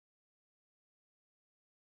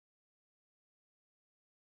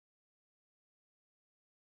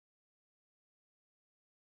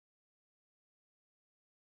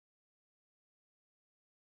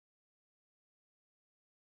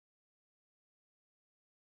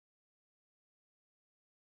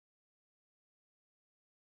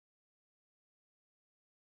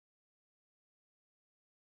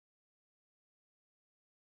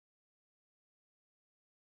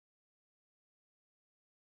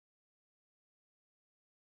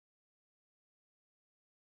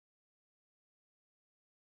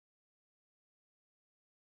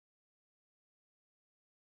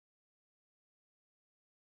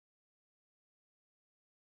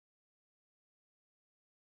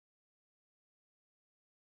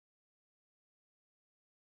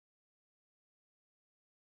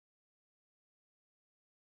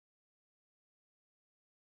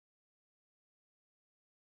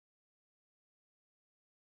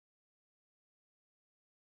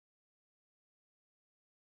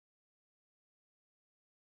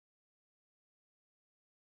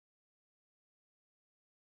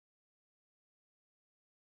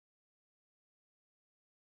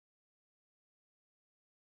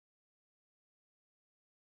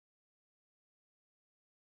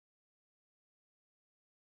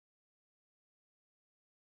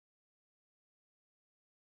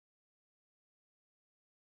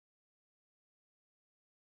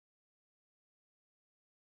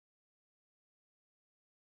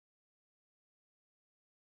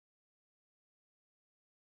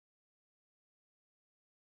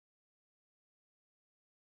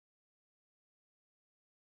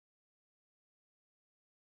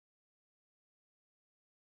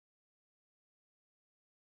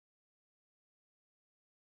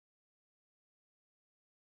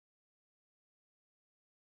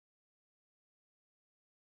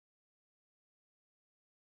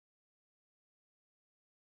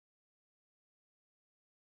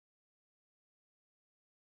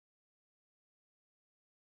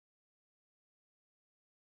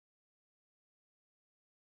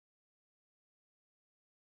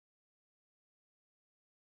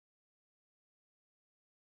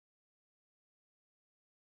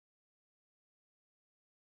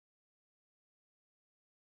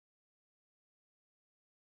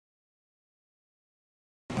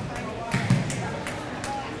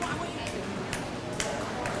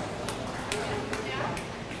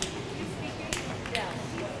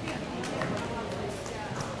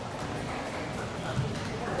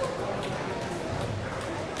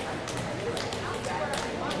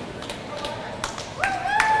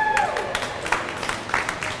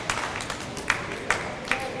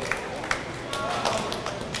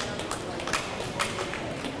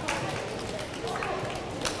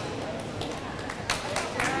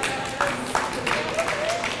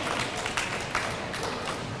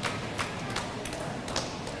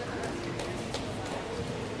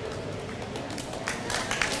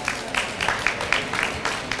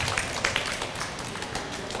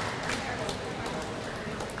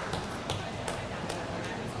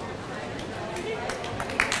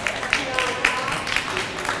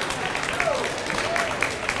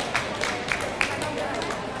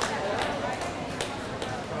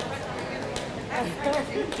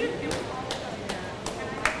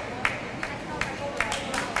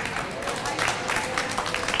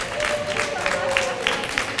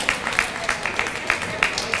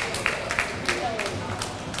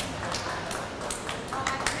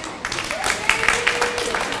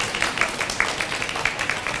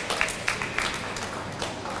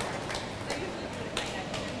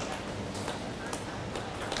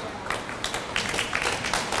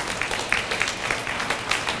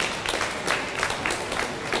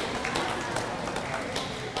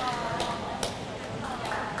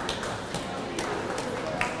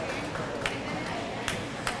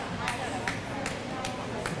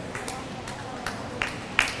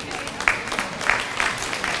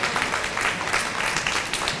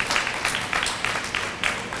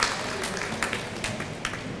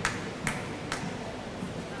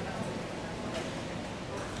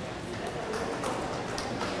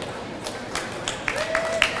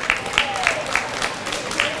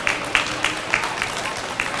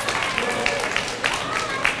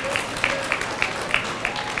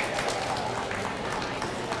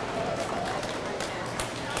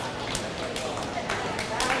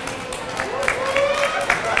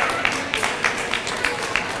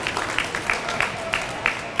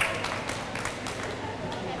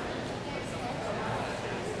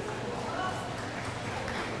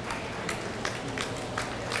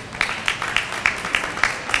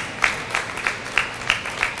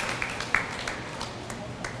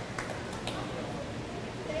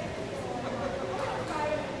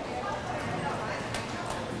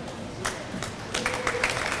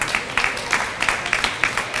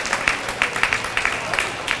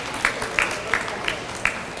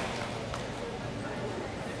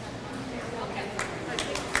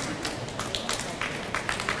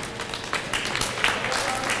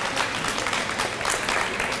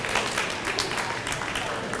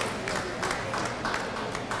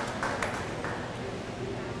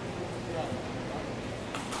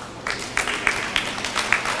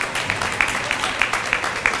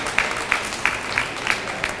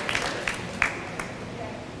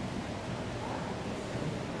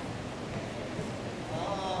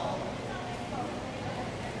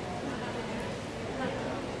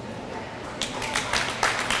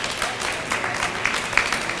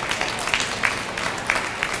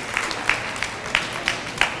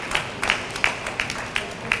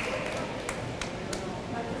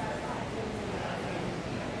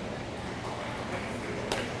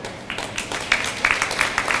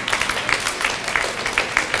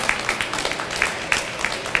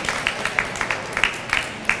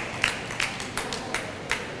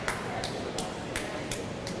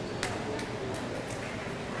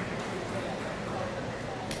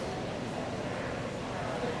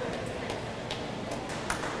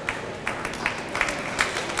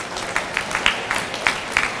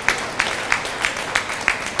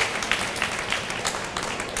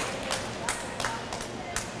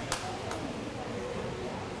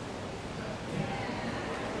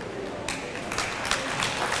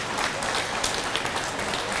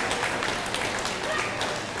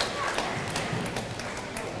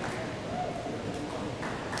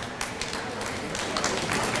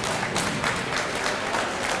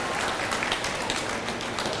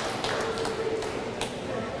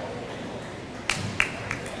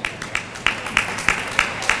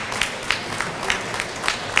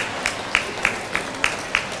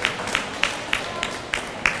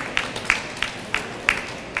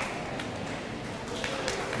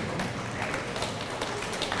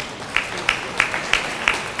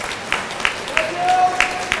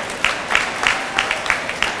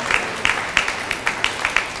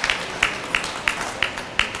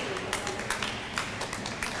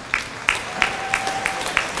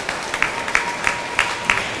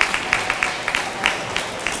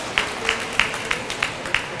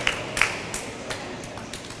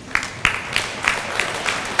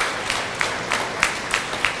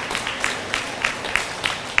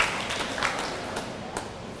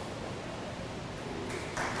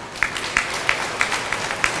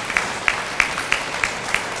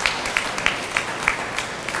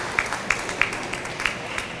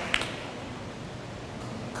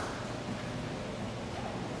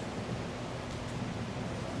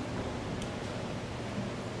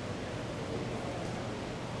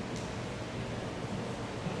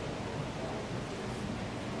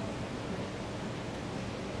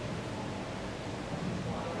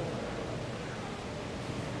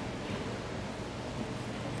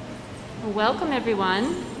Welcome,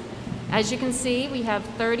 everyone. As you can see, we have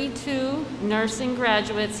 32 nursing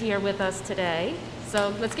graduates here with us today.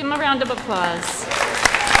 So let's give them a round of applause.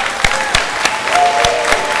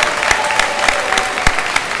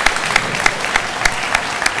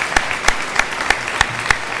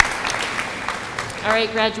 All right,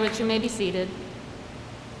 graduates, you may be seated.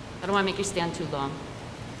 I don't want to make you stand too long.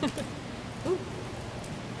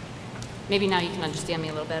 Maybe now you can understand me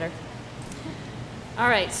a little better. All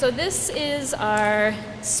right, so this is our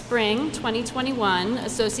spring 2021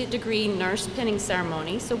 Associate Degree Nurse Pinning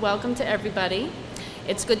Ceremony. So welcome to everybody.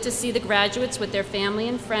 It's good to see the graduates with their family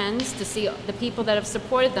and friends, to see the people that have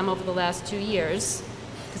supported them over the last 2 years,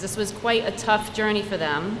 because this was quite a tough journey for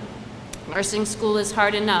them. Nursing school is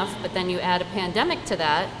hard enough, but then you add a pandemic to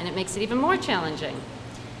that, and it makes it even more challenging.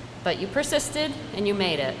 But you persisted, and you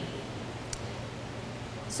made it.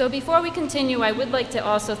 So before we continue, I would like to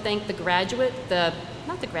also thank the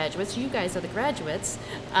not the graduates, you guys are the graduates,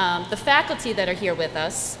 the faculty that are here with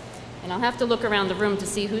us. And I'll have to look around the room to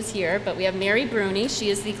see who's here, but we have Mary Bruni, she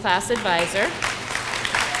is the class advisor.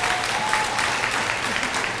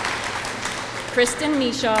 Kristen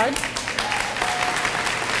Michaud,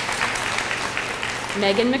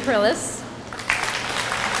 Megan McCrillis,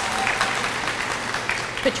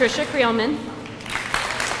 Patricia Creelman,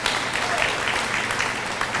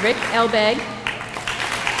 Rick Elbeg,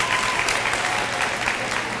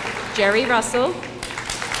 Jerry Russell,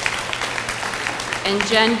 and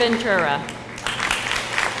Jen Ventura.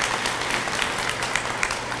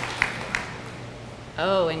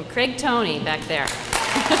 Oh, and Craig Toney back there.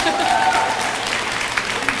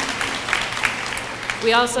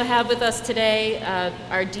 We also have with us today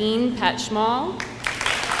our Dean, Pat Schmall,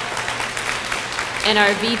 and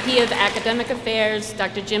our VP of Academic Affairs,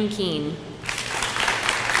 Dr. Jim Keene.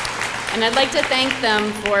 And I'd like to thank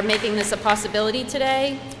them for making this a possibility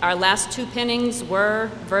today. Our last 2 pinnings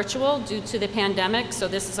were virtual due to the pandemic, so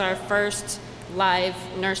this is our first live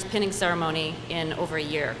nurse pinning ceremony in over a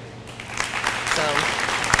year. So,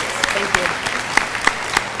 thank you.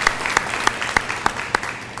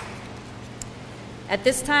 At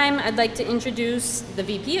this time, I'd like to introduce the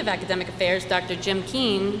VP of Academic Affairs, Dr. Jim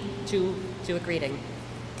Keene, to a greeting.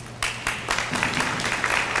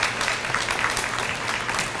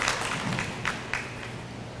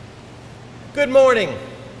 Good morning.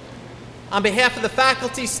 On behalf of the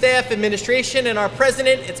faculty, staff, administration, and our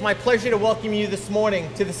president, it's my pleasure to welcome you this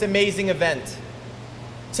morning to this amazing event.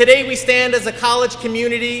 Today we stand as a college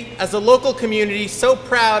community, as a local community, so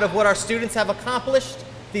proud of what our students have accomplished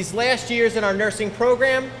these last years in our nursing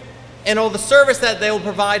program and all the service that they will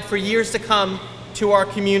provide for years to come to our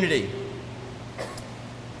community.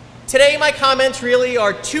 Today my comments really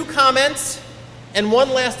are 2 comments and 1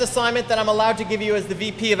 last assignment that I'm allowed to give you as the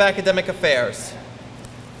VP of Academic Affairs.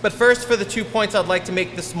 But first, for the 2 points I'd like to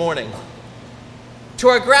make this morning. To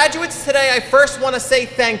our graduates today, I first want to say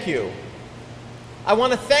thank you. I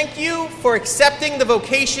want to thank you for accepting the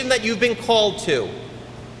vocation that you've been called to.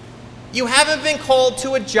 You haven't been called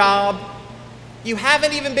to a job. You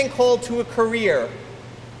haven't even been called to a career.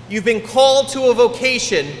 You've been called to a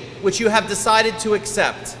vocation which you have decided to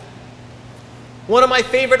accept. One of my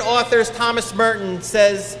favorite authors, Thomas Merton,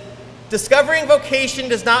 says, "Discovering vocation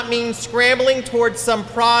does not mean scrambling towards some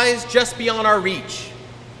prize just beyond our reach,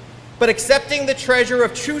 but accepting the treasure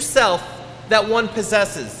of true self that one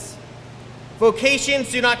possesses. Vocations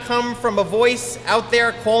do not come from a voice out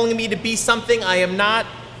there calling me to be something I am not.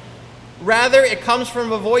 Rather, it comes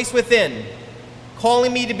from a voice within,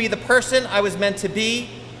 calling me to be the person I was meant to be,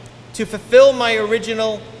 to fulfill my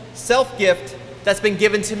original self-gift that's been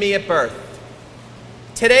given to me at birth."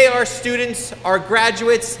 Today, our students, our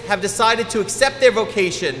graduates, have decided to accept their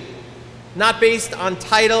vocation, not based on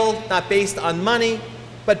title, not based on money,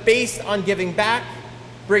 but based on giving back,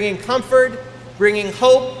 bringing comfort, bringing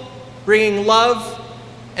hope, bringing love,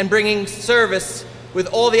 and bringing service with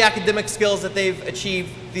all the academic skills that they've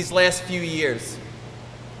achieved these last few years.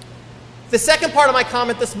 The second part of my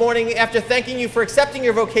comment this morning, after thanking you for accepting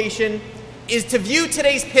your vocation, is to view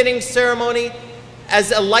today's pinning ceremony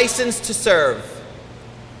as a license to serve.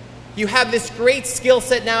 You have this great skill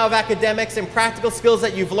set now of academics and practical skills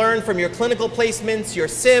that you've learned from your clinical placements, your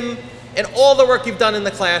sim, and all the work you've done in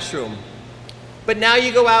the classroom. But now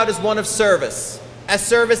you go out as one of service, as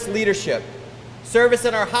service leadership. Service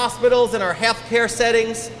in our hospitals, in our healthcare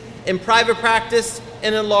settings, in private practice,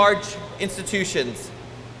 and in large institutions.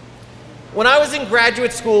 When I was in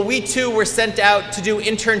graduate school, we too were sent out to do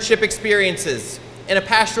internship experiences in a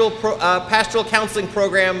pastoral counseling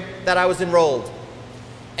program that I was enrolled.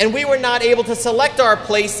 And we were not able to select our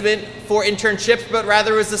placement for internships, but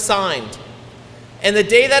rather was assigned. And the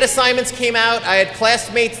day that assignments came out, I had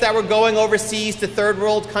classmates that were going overseas to third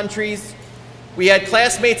world countries. We had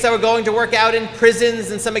classmates that were going to work out in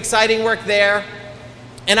prisons and some exciting work there.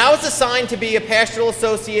 And I was assigned to be a pastoral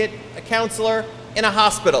associate, a counselor in a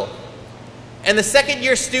hospital. And the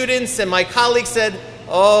second-year students and my colleagues said,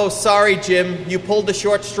 "Oh, sorry, Jim, you pulled the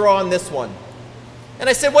short straw on this one." And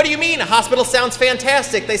I said, "What do you mean? A hospital sounds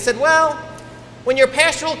fantastic." They said, "Well, when you're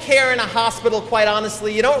pastoral care in a hospital, quite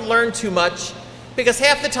honestly, you don't learn too much because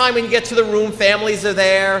half the time when you get to the room, families are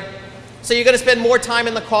there. So you're going to spend more time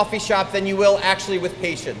in the coffee shop than you will actually with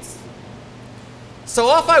patients." So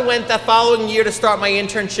off I went that following year to start my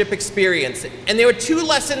internship experience. And there were two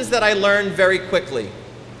lessons that I learned very quickly.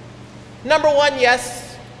 Number one,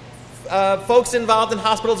 yes, folks involved in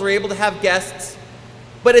hospitals are able to have guests.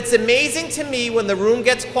 But it's amazing to me when the room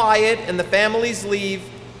gets quiet and the families leave,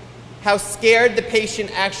 how scared the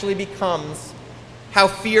patient actually becomes, how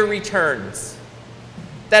fear returns.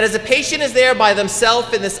 That as a patient is there by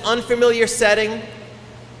themselves in this unfamiliar setting,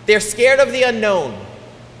 they're scared of the unknown.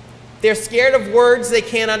 They're scared of words they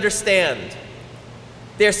can't understand.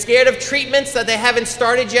 They're scared of treatments that they haven't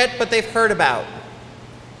started yet, but they've heard about.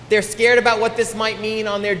 They're scared about what this might mean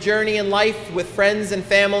on their journey in life with friends and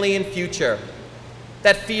family and future.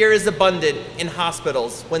 That fear is abundant in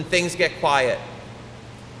hospitals when things get quiet.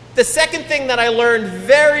 The second thing that I learned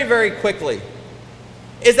very, very quickly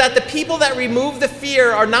is that the people that remove the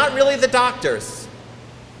fear are not really the doctors.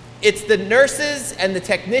 It's the nurses and the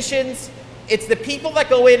technicians. It's the people that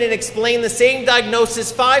go in and explain the same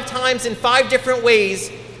diagnosis 5 times in 5 different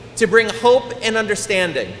ways to bring hope and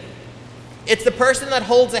understanding. It's the person that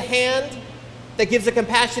holds a hand, that gives a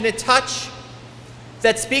compassionate touch,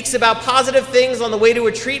 that speaks about positive things on the way to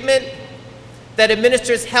a treatment, that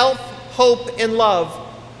administers health, hope, and love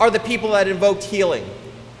are the people that invoked healing.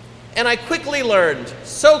 And I quickly learned,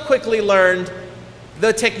 so quickly learned,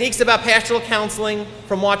 the techniques about pastoral counseling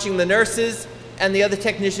from watching the nurses and the other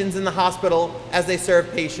technicians in the hospital as they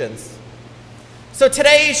serve patients. So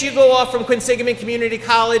today, as you go off from Quinsigamond Community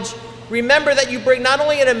College, remember that you bring not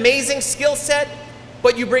only an amazing skill set,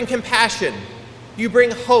 but you bring compassion, you bring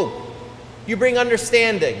hope, you bring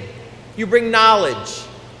understanding, you bring knowledge,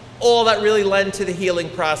 all that really lend to the healing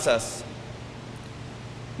process.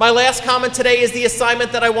 My last comment today is the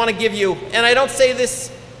assignment that I want to give you. And I don't say this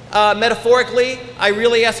metaphorically. I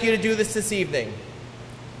really ask you to do this evening.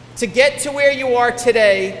 To get to where you are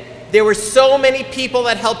today, there were so many people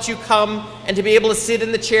that helped you come and to be able to sit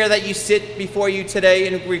in the chair that you sit before you today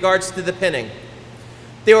in regards to the pinning.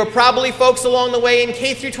 There were probably folks along the way in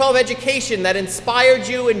K-12 education that inspired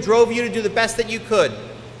you and drove you to do the best that you could.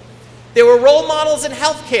 There were role models in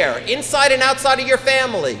healthcare, inside and outside of your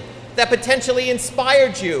family, that potentially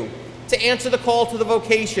inspired you to answer the call to the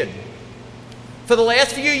vocation. For the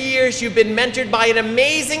last few years, you've been mentored by an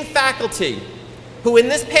amazing faculty who in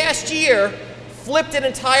this past year flipped an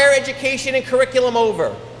entire education and curriculum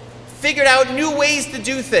over, figured out new ways to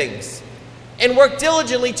do things, and worked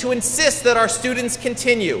diligently to insist that our students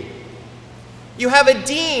continue. You have a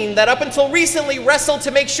dean that up until recently wrestled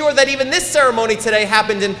to make sure that even this ceremony today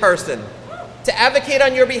happened in person, to advocate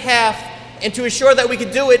on your behalf and to assure that we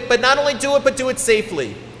could do it, but not only do it, but do it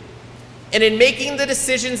safely. And in making the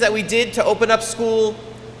decisions that we did to open up school,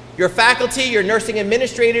 your faculty, your nursing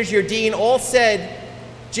administrators, your dean all said,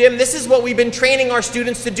 "Jim, this is what we've been training our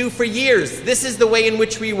students to do for years. This is the way in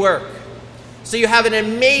which we work." So you have an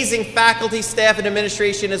amazing faculty, staff, and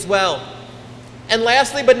administration as well. And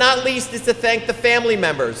lastly, but not least, is to thank the family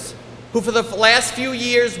members who for the last few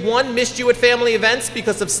years, one, missed you at family events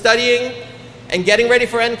because of studying and getting ready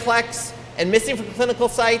for NCLEX and missing from clinical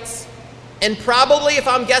sites, and probably, if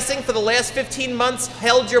I'm guessing, for the last 15 months,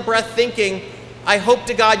 held your breath thinking, I hope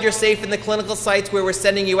to God you're safe in the clinical sites where we're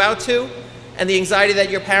sending you out to, and the anxiety that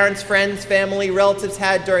your parents, friends, family, relatives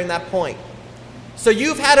had during that point. So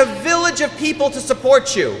you've had a village of people to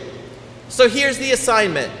support you. So here's the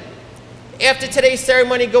assignment. After today's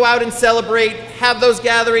ceremony, go out and celebrate, have those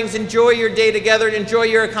gatherings, enjoy your day together, and enjoy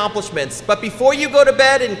your accomplishments. But before you go to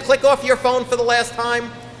bed and click off your phone for the last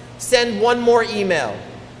time, send one more email.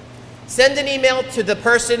 Send an email to the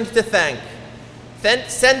person to thank. Then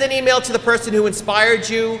send an email to the person who inspired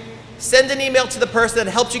you. Send an email to the person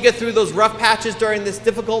that helped you get through those rough patches during this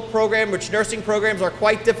difficult program, which nursing programs are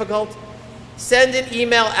quite difficult. Send an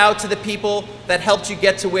email out to the people that helped you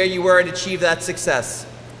get to where you were and achieve that success.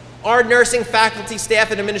 Our nursing faculty,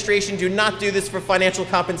 staff, and administration do not do this for financial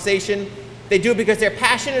compensation. They do it because they're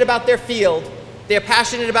passionate about their field, they're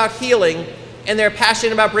passionate about healing, and they're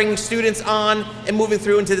passionate about bringing students on and moving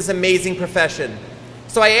through into this amazing profession.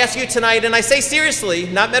 So I ask you tonight, and I say seriously,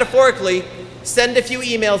 not metaphorically, send a few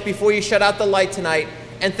emails before you shut out the light tonight,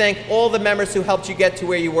 and thank all the members who helped you get to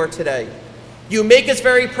where you were today. You make us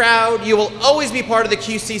very proud. You will always be part of the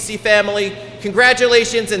QCC family.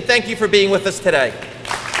 Congratulations, and thank you for being with us today.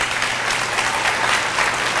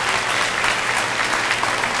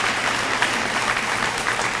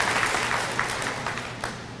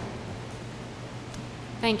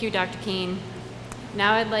 Thank you, Dr. Keene.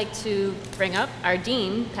 Now I'd like to bring up our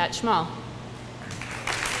Dean, Pat Schmall.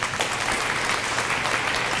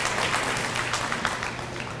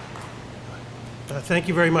 Thank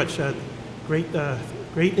you very much.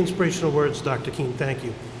 Great inspirational words, Dr. Keene. Thank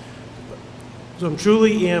you. So I'm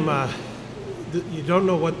truly am, you don't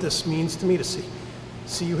know what this means to me to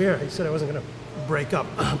see you here. I said I wasn't going to break up.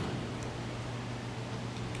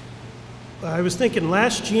 I was thinking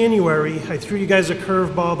last January, I threw you guys a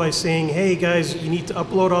curveball by saying, hey guys, you need to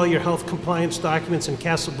upload all your health compliance documents in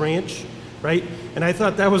Castle Branch, right? And I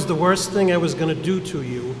thought that was the worst thing I was going to do to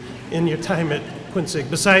you in your time at Quinsig,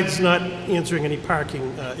 besides not answering any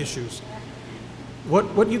parking issues.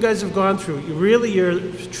 What you guys have gone through, you're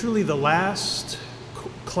truly the last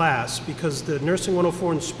class, because the Nursing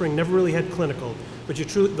 104 in spring never really had clinical, but you're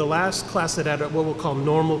truly the last class that had what we'll call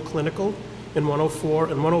normal clinical in 104,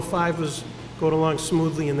 and 105 was going along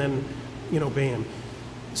smoothly, and then, bam.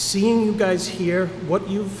 Seeing you guys here, what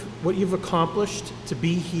you've accomplished to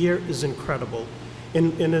be here is incredible.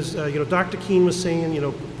 And as Dr. Keene was saying,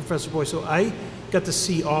 Professor Boyce, so I got to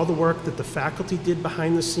see all the work that the faculty did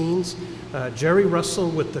behind the scenes. Jerry Russell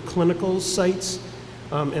with the clinical sites,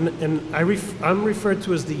 and I'm referred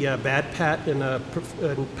to as the bad Pat, and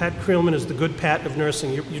Pat Creelman is the good Pat of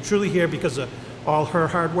nursing. You're truly here because of all her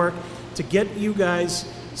hard work. To get you guys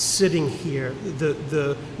sitting here,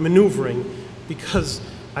 the maneuvering, because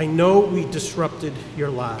I know we disrupted your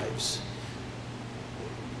lives.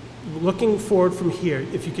 Looking forward from here,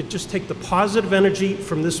 if you could just take the positive energy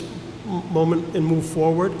from this moment and move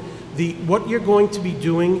forward, what you're going to be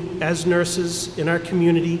doing as nurses in our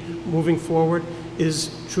community moving forward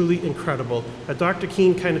is truly incredible. Dr.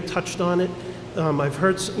 Keene kind of touched on it. I've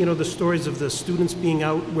heard the stories of the students being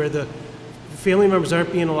out where the family members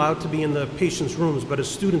aren't being allowed to be in the patient's rooms, but as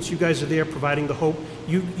students, you guys are there providing the hope.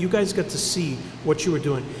 You guys get to see what you were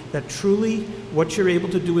doing. That truly, what you're able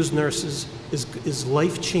to do as nurses is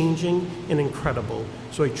life-changing and incredible.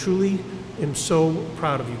 So I truly am so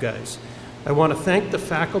proud of you guys. I want to thank the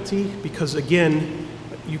faculty because, again,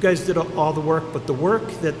 you guys did all the work, but the work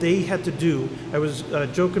that they had to do, I was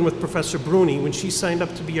joking with Professor Bruni, when she signed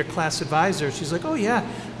up to be your class advisor, she's like, oh yeah,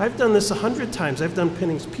 I've done this 100 times. I've done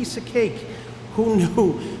pinnings, piece of cake. Who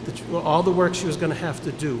knew that all the work she was going to have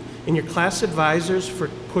to do? And your class advisors for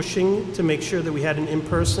pushing to make sure that we had an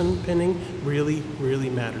in-person pinning really, really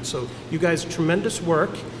mattered. So you guys, tremendous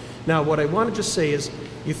work. Now, what I want to just say is,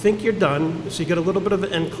 you think you're done, so you get a little bit of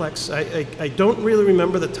an NCLEX. I don't really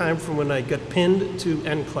remember the time from when I got pinned to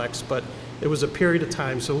NCLEX, but it was a period of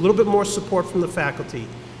time. So a little bit more support from the faculty.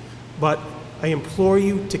 But I implore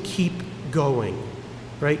you to keep going.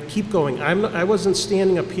 Right? Keep going. I wasn't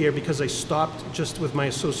standing up here because I stopped just with my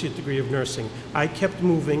associate degree of nursing. I kept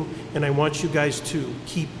moving, and I want you guys to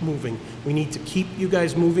keep moving. We need to keep you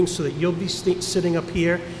guys moving so that you'll be sitting up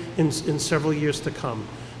here in several years to come.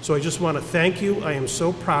 So I just want to thank you. I am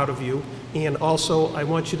so proud of you. And also, I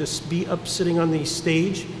want you to be up sitting on the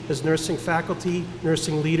stage as nursing faculty,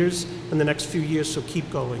 nursing leaders in the next few years, so keep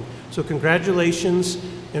going. So congratulations,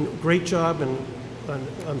 and great job, and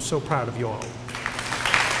I'm so proud of you all.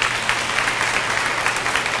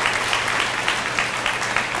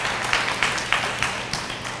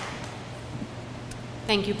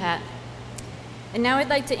 Thank you, Pat. And now I'd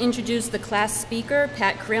like to introduce the class speaker,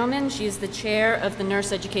 Pat Creelman. She is the chair of the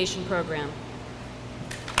Nurse Education Program.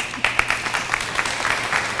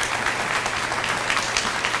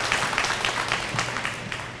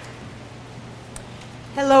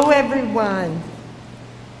 Hello, everyone.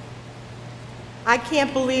 I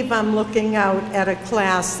can't believe I'm looking out at a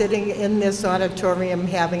class sitting in this auditorium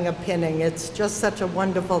having a pinning. It's just such a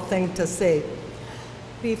wonderful thing to see.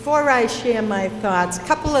 Before I share my thoughts, a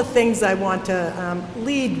couple of things I want to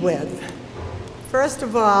lead with. First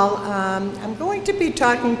of all, I'm going to be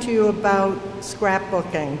talking to you about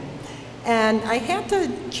scrapbooking. And I had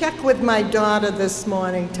to check with my daughter this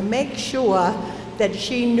morning to make sure that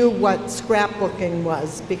she knew what scrapbooking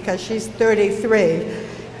was, because she's 33.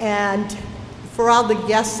 And for all the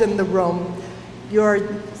guests in the room, your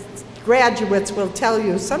graduates will tell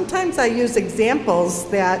you, sometimes I use examples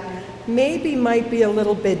that maybe might be a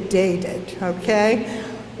little bit dated, okay?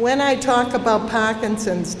 When I talk about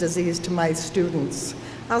Parkinson's disease to my students,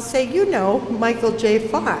 I'll say, you know, Michael J.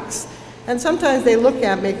 Fox. And sometimes they look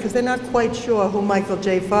at me because they're not quite sure who Michael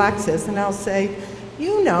J. Fox is, and I'll say,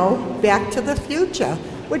 you know, Back to the Future,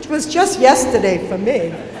 which was just yesterday for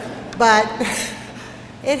me. But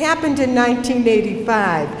it happened in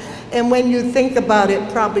 1985. And when you think about it,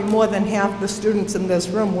 probably more than half the students in this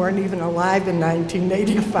room weren't even alive in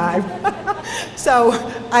 1985. So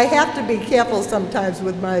I have to be careful sometimes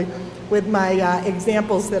with my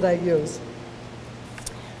examples that I use.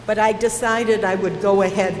 But I decided I would go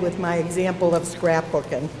ahead with my example of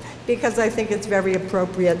scrapbooking because I think it's very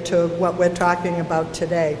appropriate to what we're talking about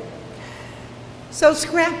today. So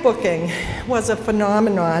scrapbooking was a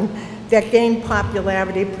phenomenon that gained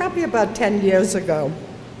popularity probably about 10 years ago.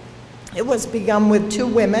 It was begun with two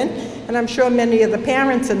women, and I'm sure many of the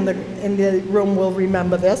parents in the room will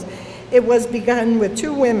remember this. It was begun with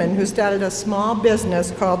two women who started a small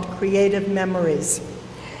business called Creative Memories.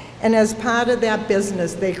 And as part of that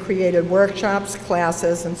business, they created workshops,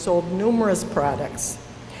 classes, and sold numerous products,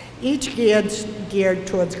 each geared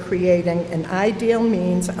towards creating an ideal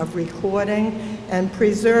means of recording and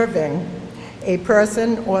preserving a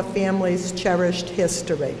person or family's cherished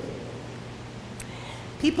history.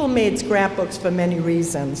 People made scrapbooks for many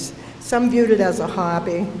reasons. Some viewed it as a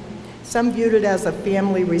hobby, some viewed it as a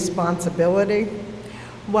family responsibility,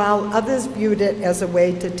 while others viewed it as a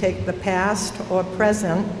way to take the past or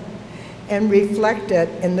present and reflect it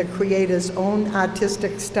in the creator's own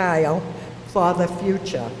artistic style for the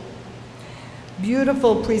future.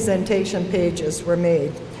 Beautiful presentation pages were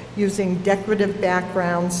made using decorative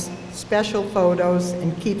backgrounds, special photos,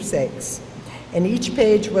 and keepsakes. And each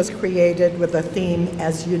page was created with a theme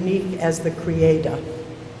as unique as the creator.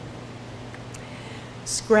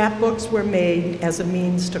 Scrapbooks were made as a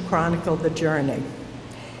means to chronicle the journey,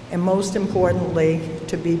 and most importantly,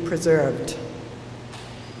 to be preserved.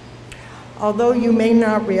 Although you may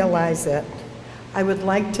not realize it, I would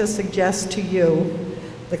like to suggest to you,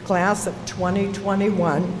 the class of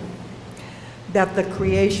 2021, that the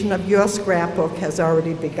creation of your scrapbook has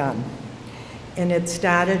already begun. And it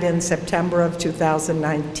started in September of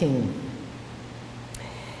 2019.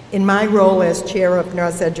 In my role as chair of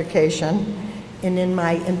nurse education, and in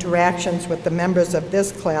my interactions with the members of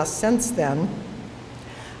this class since then,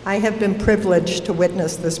 I have been privileged to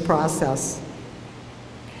witness this process.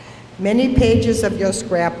 Many pages of your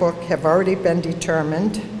scrapbook have already been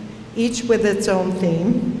determined, each with its own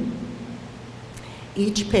theme,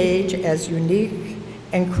 each page as unique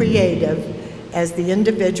and creative as the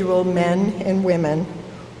individual men and women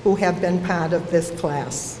who have been part of this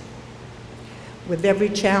class. With every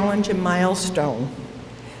challenge and milestone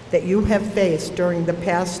that you have faced during the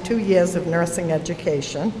past 2 years of nursing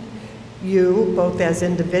education, you, both as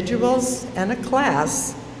individuals and a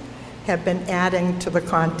class, have been adding to the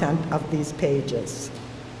content of these pages.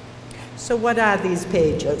 So what are these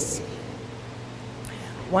pages?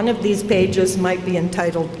 One of these pages might be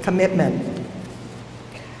entitled Commitment.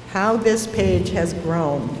 How this page has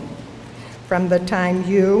grown from the time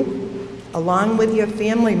you, along with your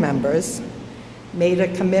family members, made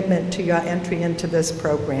a commitment to your entry into this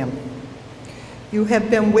program. You have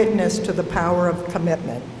been witness to the power of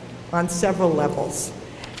commitment on several levels,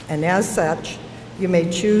 and as such, you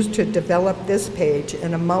may choose to develop this page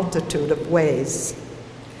in a multitude of ways.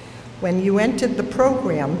 When you entered the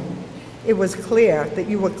program, it was clear that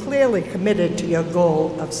you were clearly committed to your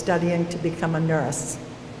goal of studying to become a nurse.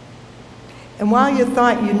 And while you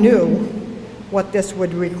thought you knew what this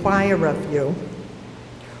would require of you,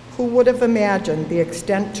 who would have imagined the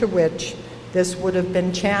extent to which this would have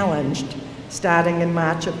been challenged starting in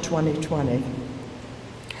March of 2020,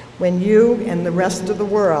 when you and the rest of the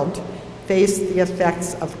world faced the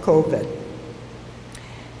effects of COVID.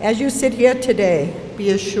 As you sit here today,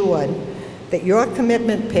 be assured that your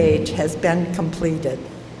commitment page has been completed.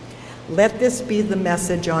 Let this be the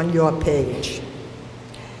message on your page.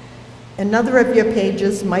 Another of your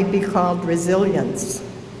pages might be called Resilience.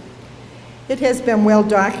 It has been well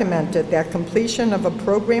documented that completion of a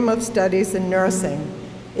program of studies in nursing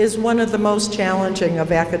is one of the most challenging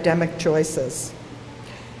of academic choices.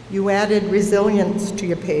 You added resilience to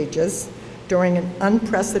your pages during an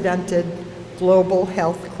unprecedented global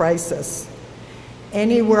health crisis.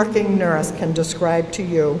 Any working nurse can describe to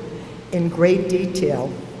you in great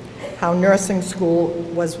detail how nursing school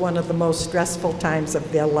was one of the most stressful times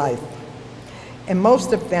of their life. And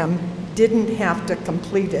most of them didn't have to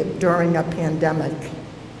complete it during a pandemic.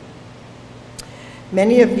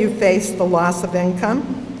 Many of you faced the loss of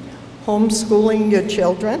income, homeschooling your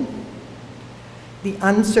children, the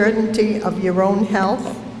uncertainty of your own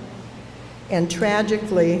health, and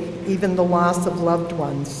tragically, even the loss of loved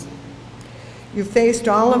ones. You faced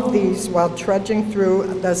all of these while trudging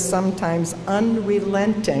through the sometimes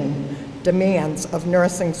unrelenting demands of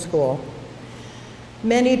nursing school.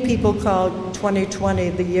 Many people call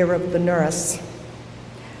 2020 the year of the nurse.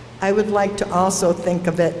 I would like to also think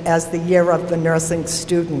of it as the year of the nursing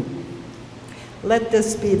student. Let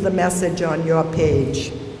this be the message on your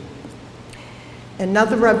page.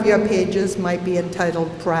 Another of your pages might be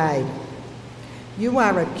entitled Pride. You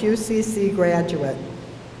are a QCC graduate.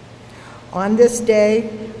 On this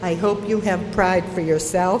day, I hope you have pride for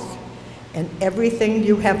yourself and everything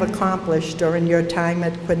you have accomplished during your time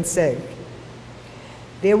at Quinsig.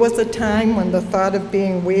 There was a time when the thought of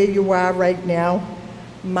being where you are right now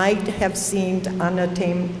might have seemed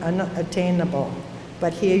unattainable,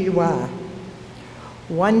 but here you are.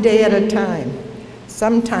 One day at a time,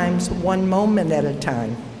 sometimes one moment at a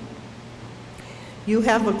time. You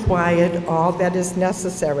have acquired all that is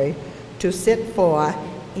necessary to sit for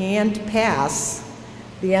and pass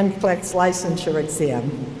the NCLEX licensure exam.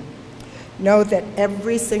 Know that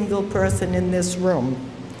every single person in this room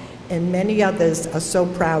and many others are so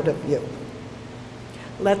proud of you.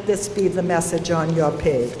 Let this be the message on your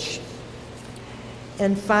page.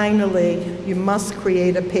 And finally, you must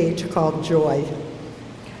create a page called Joy.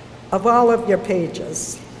 Of all of your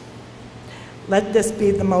pages, let this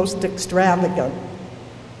be the most extravagant.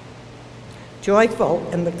 Joyful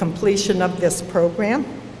in the completion of this program,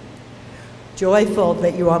 joyful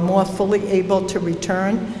that you are more fully able to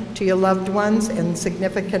return to your loved ones and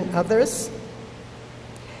significant others,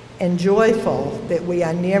 and joyful that we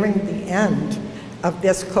are nearing the end of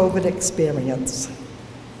this COVID experience.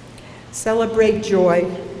 Celebrate joy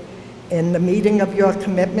in the meeting of your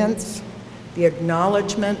commitments, the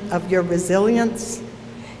acknowledgement of your resilience,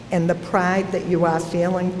 and the pride that you are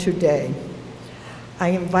feeling today. I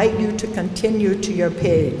invite you to continue to your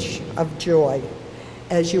page of joy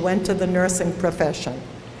as you enter the nursing profession,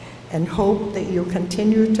 and hope that you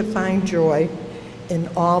continue to find joy in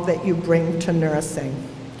all that you bring to nursing.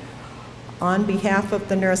 On behalf of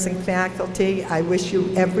the nursing faculty, I wish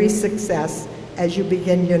you every success as you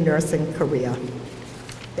begin your nursing career.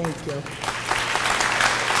 Thank you.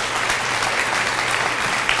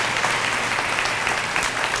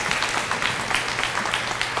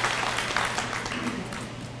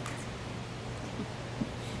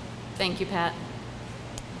 Thank you, Pat.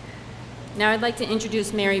 Now I'd like to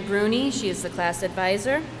introduce Mary Bruni. She is the class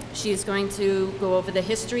advisor. She is going to go over the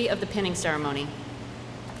history of the pinning ceremony.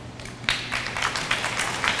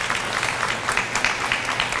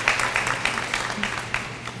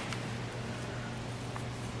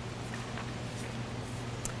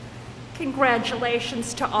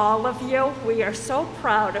 Congratulations to all of you. We are so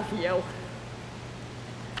proud of you.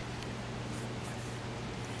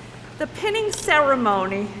 The pinning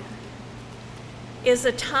ceremony is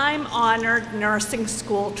a time-honored nursing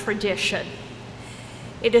school tradition.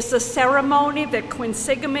 It is a ceremony that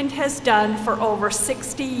Quinsigamond has done for over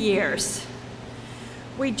 60 years.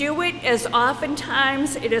 We do it as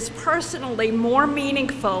oftentimes it is personally more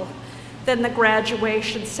meaningful than the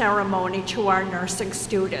graduation ceremony to our nursing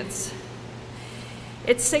students.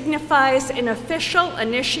 It signifies an official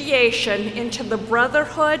initiation into the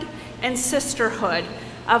brotherhood and sisterhood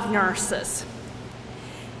of nurses.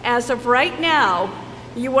 As of right now,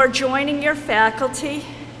 you are joining your faculty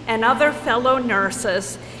and other fellow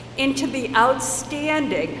nurses into the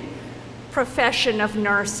outstanding profession of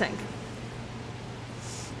nursing.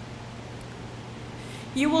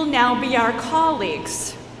 You will now be our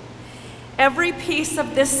colleagues. Every piece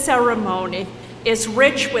of this ceremony is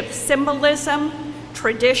rich with symbolism,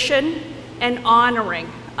 tradition, and honoring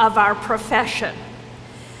of our profession.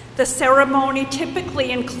 The ceremony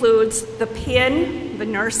typically includes the pin, the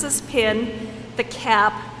nurse's pin, the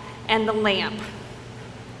cap, and the lamp.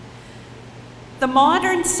 The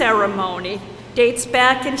modern ceremony dates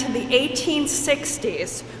back into the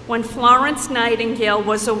 1860s when Florence Nightingale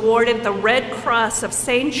was awarded the Red Cross of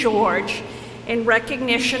St. George in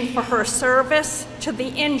recognition for her service to the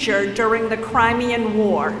injured during the Crimean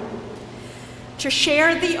War. To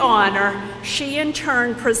share the honor, she in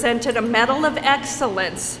turn presented a Medal of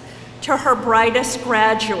Excellence to her brightest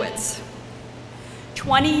graduates.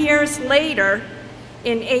 20 years later,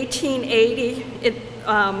 in 1880,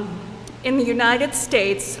 in the United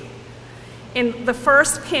States, the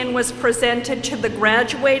first pin was presented to the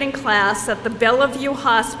graduating class at the Bellevue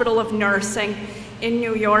Hospital of Nursing in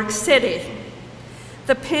New York City.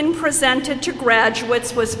 The pin presented to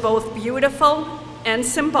graduates was both beautiful and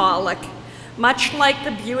symbolic, much like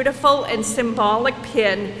the beautiful and symbolic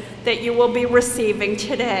pin that you will be receiving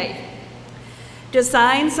today.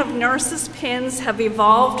 Designs of nurses' pins have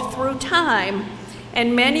evolved through time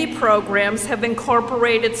and many programs have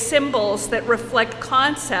incorporated symbols that reflect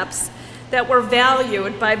concepts that were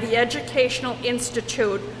valued by the educational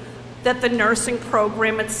institute that the nursing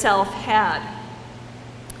program itself had.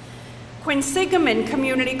 Quinsigamond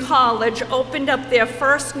Community College opened up their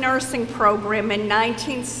first nursing program in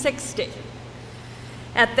 1960.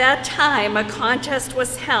 At that time, a contest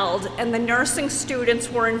was held and the nursing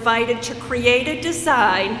students were invited to create a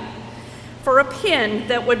design for a pin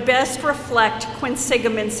that would best reflect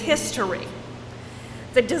Quinsigamond's history.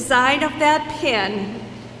 The design of that pin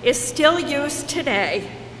is still used today,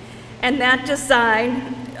 and that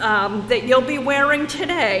design that you'll be wearing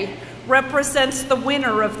today represents the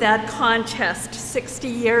winner of that contest 60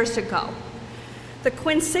 years ago. The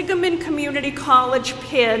Quinsigamond Community College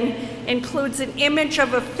pin includes an image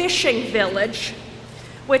of a fishing village,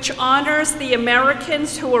 which honors the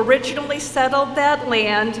Americans who originally settled that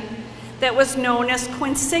land that was known as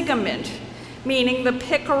Quinsigamond, meaning the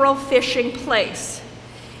pickerel fishing place.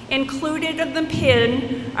 Included in the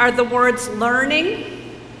pin are the words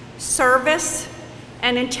learning, service,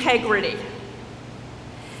 and integrity.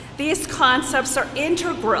 These concepts are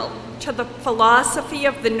integral to the philosophy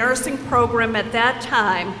of the nursing program at that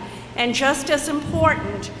time, and just as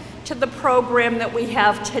important to the program that we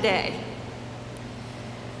have today.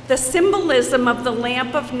 The symbolism of the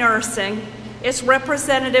lamp of nursing is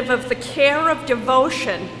representative of the care of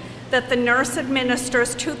devotion that the nurse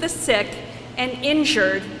administers to the sick and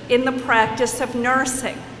injured in the practice of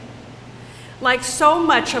nursing. Like so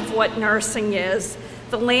much of what nursing is,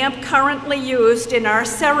 the lamp currently used in our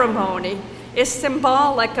ceremony is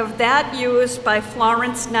symbolic of that used by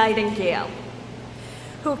Florence Nightingale,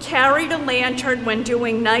 who carried a lantern when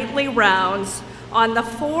doing nightly rounds on the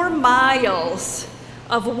 4 miles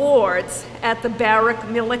of wards at the Barrack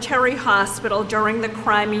Military Hospital during the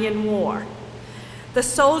Crimean War. The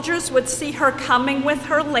soldiers would see her coming with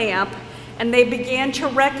her lamp, and they began to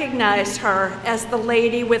recognize her as the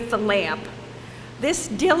lady with the lamp. This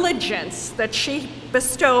diligence that she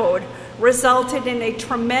bestowed resulted in a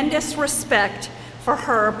tremendous respect for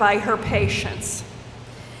her by her patients.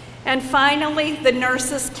 And finally, the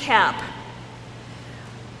nurse's cap,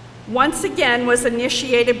 once again was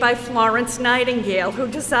initiated by Florence Nightingale, who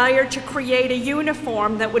desired to create a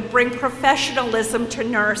uniform that would bring professionalism to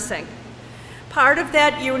nursing. Part of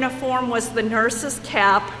that uniform was the nurse's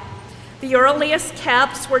cap. The earliest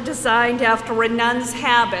caps were designed after a nun's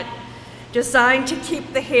habit, designed to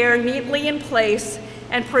keep the hair neatly in place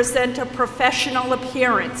and present a professional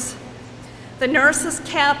appearance. The nurse's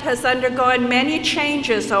cap has undergone many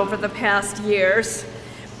changes over the past years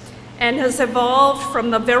and has evolved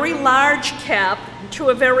from the very large cap to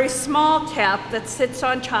a very small cap that sits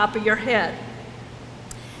on top of your head,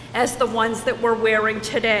 as the ones that we're wearing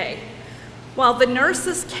today. While the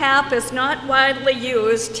nurse's cap is not widely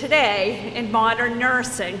used today in modern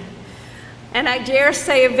nursing, and I dare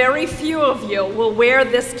say very few of you will wear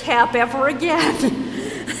this cap ever again,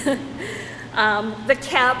 the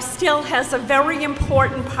cap still has a very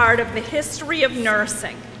important part of the history of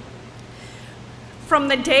nursing. From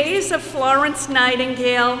the days of Florence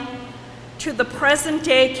Nightingale to the present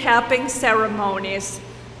day capping ceremonies,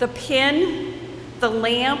 the pin, the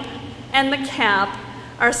lamp, and the cap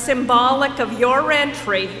are symbolic of your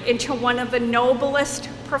entry into one of the noblest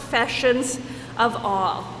professions of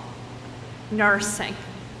all, nursing.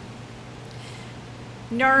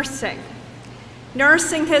 Nursing.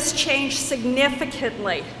 Nursing has changed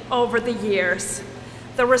significantly over the years.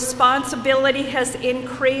 The responsibility has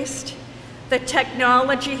increased, the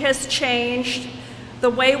technology has changed, the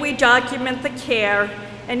way we document the care,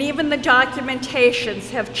 and even the documentations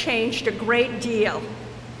have changed a great deal.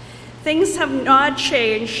 Things have not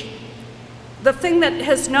changed. The thing that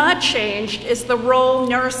has not changed is the role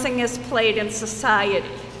nursing has played in society.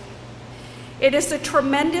 It is a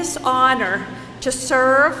tremendous honor to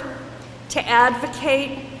serve, to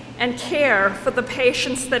advocate, and care for the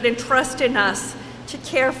patients that entrust in us to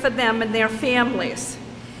care for them and their families.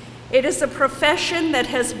 It is a profession that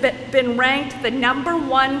has been ranked the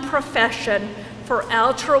 #1 profession for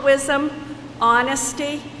altruism,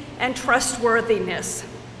 honesty, and trustworthiness.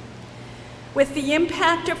 With the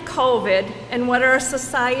impact of COVID and what our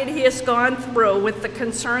society has gone through with the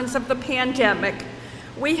concerns of the pandemic,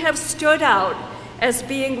 we have stood out as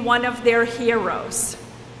being one of their heroes.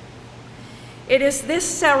 It is this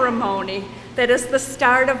ceremony that is the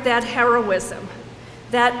start of that heroism,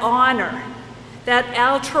 that honor, that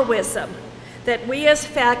altruism that we as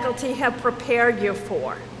faculty have prepared you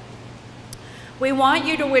for. We want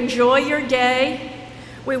you to enjoy your day.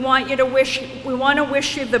 We want to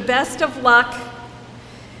wish you the best of luck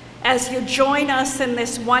as you join us in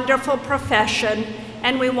this wonderful profession,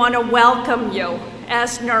 and we want to welcome you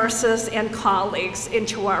as nurses and colleagues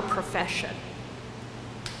into our profession.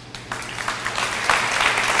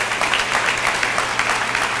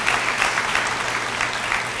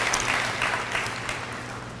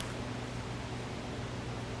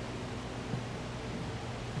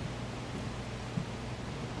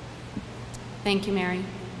 Thank you, Mary.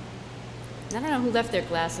 I don't know who left their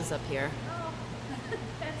glasses up here. Oh,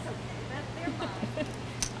 that's okay. They're mine.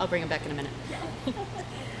 I'll bring them back in a minute.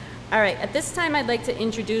 All right, at this time I'd like to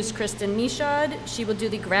introduce Kristen Michaud. She will do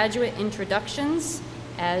the graduate introductions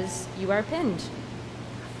as you are pinned.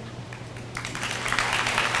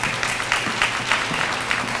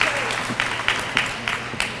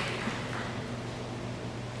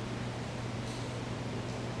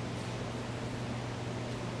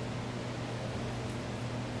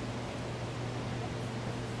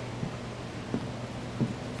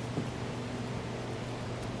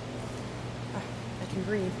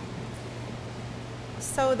 Breathe.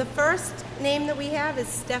 So the first name that we have is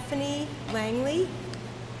Stephanie Langley.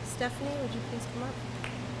 Stephanie, would you please come up?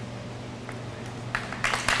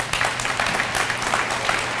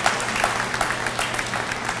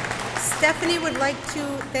 Stephanie would like to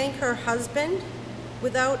thank her husband.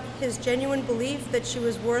 Without his genuine belief that she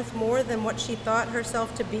was worth more than what she thought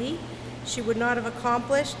herself to be, she would not have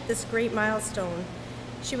accomplished this great milestone.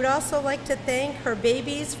 She would also like to thank her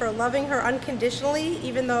babies for loving her unconditionally,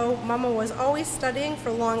 even though Mama was always studying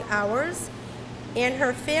for long hours, and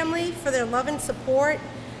her family for their love and support.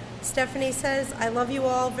 Stephanie says, "I love you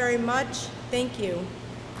all very much. Thank you."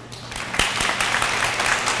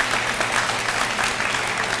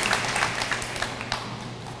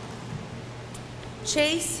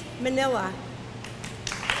 Chase Manila.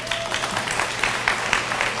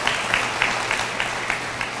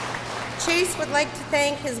 Chase would like to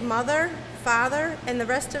thank his mother, father, and the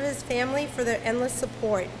rest of his family for their endless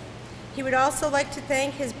support. He would also like to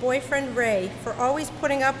thank his boyfriend, Ray, for always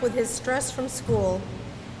putting up with his stress from school.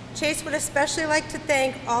 Chase would especially like to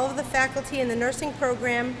thank all of the faculty in the nursing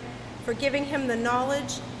program for giving him the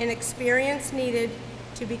knowledge and experience needed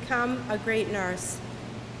to become a great nurse.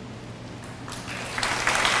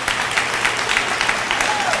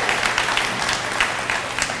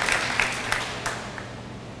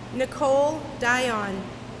 Nicole Dion.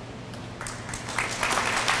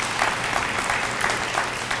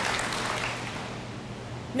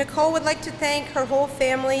 Nicole would like to thank her whole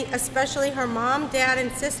family, especially her mom, dad,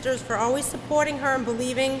 and sisters, for always supporting her and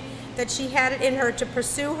believing that she had it in her to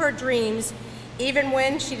pursue her dreams, even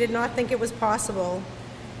when she did not think it was possible.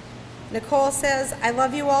 Nicole says, "I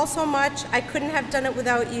love you all so much. I couldn't have done it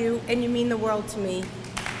without you, and you mean the world to me."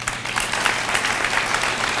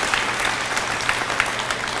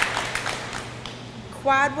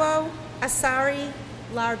 Kwadwo Asari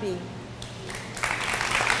Larbi.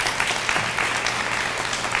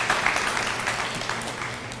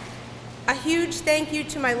 A huge thank you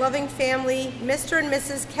to my loving family, Mr. and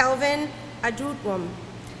Mrs. Kelvin Adutwum,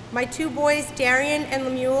 my two boys, Darian and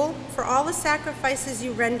Lemuel, for all the sacrifices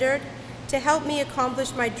you rendered to help me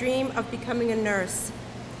accomplish my dream of becoming a nurse.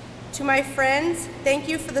 To my friends, thank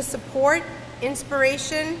you for the support,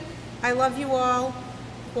 inspiration. I love you all.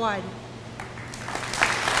 Quad.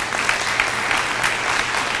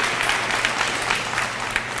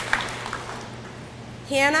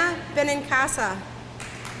 Hannah Benincasa.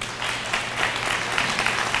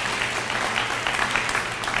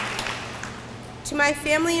 To my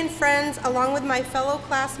family and friends, along with my fellow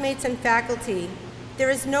classmates and faculty, there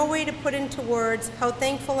is no way to put into words how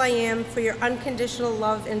thankful I am for your unconditional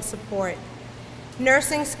love and support.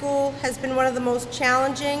 Nursing school has been one of the most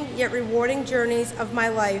challenging yet rewarding journeys of my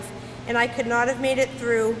life, and I could not have made it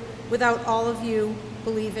through without all of you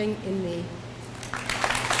believing in me.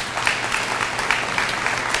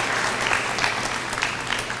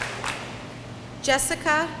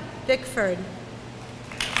 Jessica Bickford.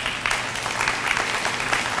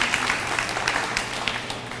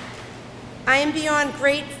 I am beyond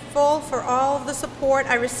grateful for all of the support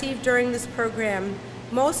I received during this program,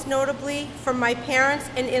 most notably from my parents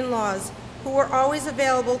and in-laws, who were always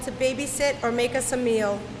available to babysit or make us a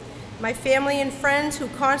meal, my family and friends who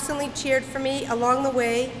constantly cheered for me along the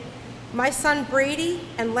way, my son Brady,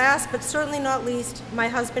 and last but certainly not least, my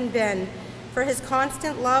husband Ben, for his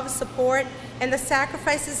constant love, support, and the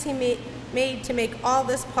sacrifices he made to make all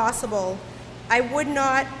this possible. I would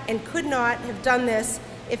not and could not have done this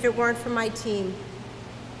if it weren't for my team.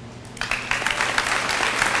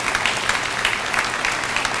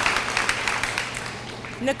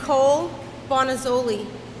 Nicole Bonazzoli.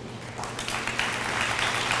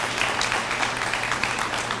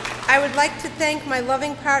 I would like to thank my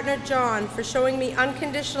loving partner, John, for showing me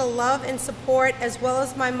unconditional love and support, as well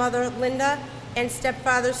as my mother, Linda, and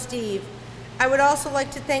stepfather, Steve. I would also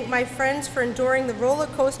like to thank my friends for enduring the roller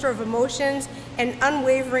coaster of emotions and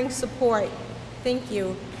unwavering support. Thank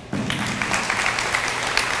you.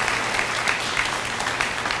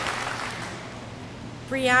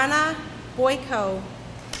 Brianna Boyko.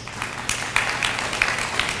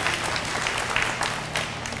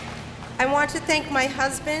 I want to thank my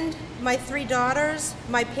husband, my 3 daughters,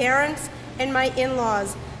 my parents, and my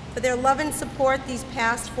in-laws for their love and support these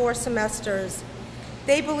past 4 semesters.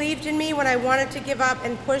 They believed in me when I wanted to give up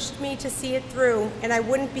and pushed me to see it through, and I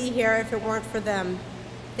wouldn't be here if it weren't for them.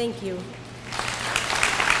 Thank you.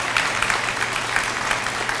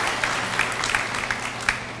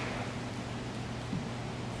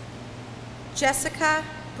 Jessica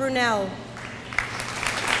Brunel.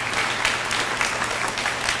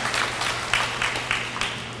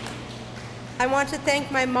 I want to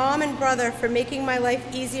thank my mom and brother for making my life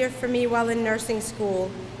easier for me while in nursing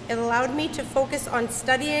school. It allowed me to focus on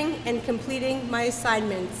studying and completing my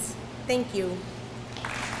assignments. Thank you.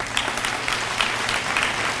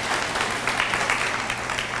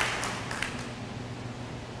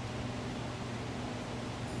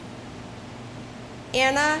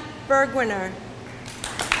 Anna Bergwiner.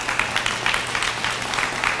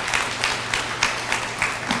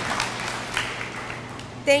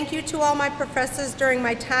 Thank you to all my professors during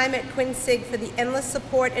my time at Quinsig for the endless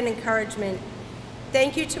support and encouragement.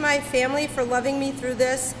 Thank you to my family for loving me through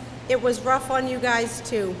this. It was rough on you guys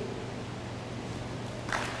too.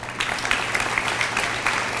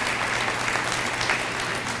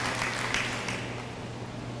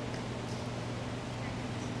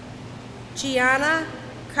 Gianna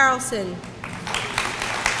Carlson.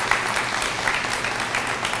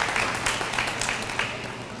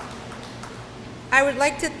 I would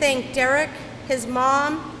like to thank Derek, his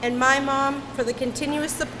mom, and my mom for the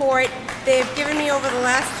continuous support they have given me over the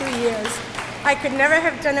last 2 years. I could never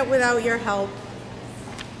have done it without your help.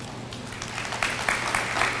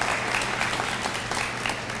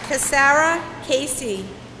 Cassara Casey.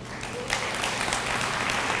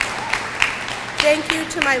 Thank you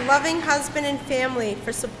to my loving husband and family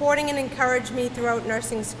for supporting and encouraging me throughout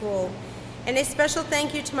nursing school. And a special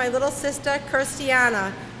thank you to my little sister,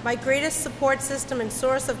 Kirstiana, my greatest support system and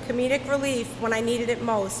source of comedic relief when I needed it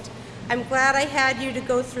most. I'm glad I had you to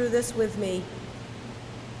go through this with me.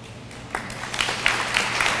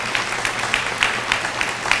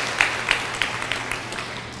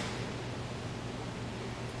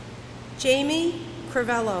 Jamie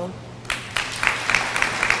Crivello.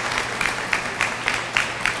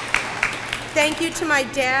 Thank you to my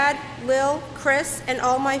dad, Lil, Chris, and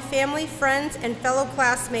all my family, friends, and fellow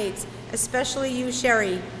classmates, especially you,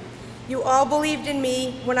 Sherry. You all believed in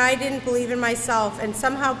me when I didn't believe in myself and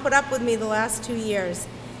somehow put up with me the last 2 years.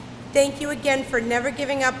 Thank you again for never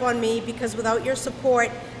giving up on me, because without your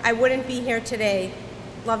support, I wouldn't be here today.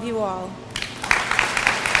 Love you all.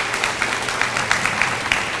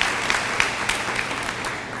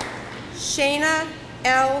 Shayna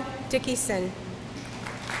L. Dickinson.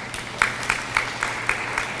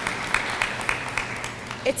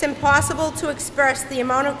 It's impossible to express the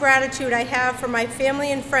amount of gratitude I have for my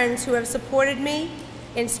family and friends who have supported me,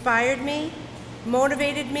 inspired me,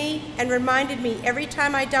 motivated me, and reminded me every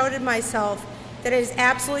time I doubted myself that it is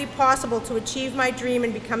absolutely possible to achieve my dream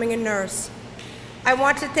in becoming a nurse. I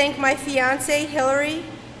want to thank my fiance, Hillary,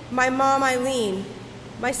 my mom, Eileen,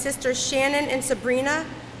 my sisters, Shannon and Sabrina,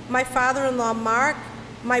 my father-in-law, Mark,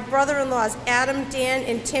 my brother-in-laws, Adam, Dan,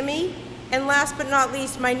 and Timmy, and last but not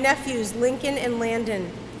least, my nephews, Lincoln and Landon.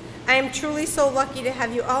 I am truly so lucky to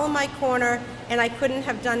have you all in my corner, and I couldn't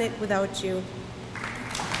have done it without you.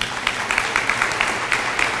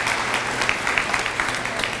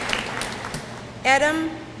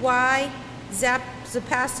 Adam Y.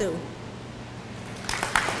 Zapasu.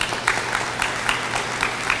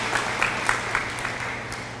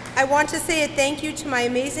 I want to say a thank you to my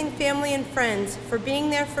amazing family and friends for being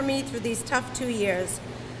there for me through these tough 2 years.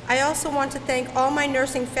 I also want to thank all my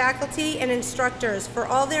nursing faculty and instructors for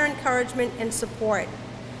all their encouragement and support.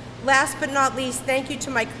 Last but not least, thank you to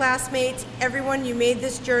my classmates, everyone, you made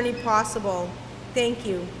this journey possible. Thank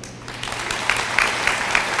you.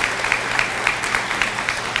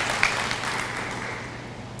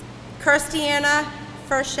 Kirstiana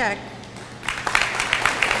Fershek.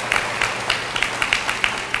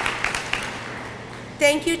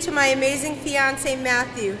 Thank you to my amazing fiance,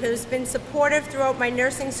 Matthew, who has been supportive throughout my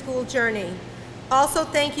nursing school journey. Also,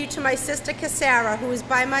 thank you to my sister, Cassara, who was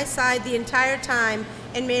by my side the entire time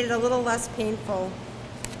and made it a little less painful.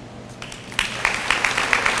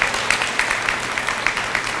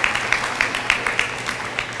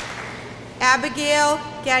 Abigail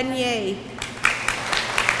Gagnier.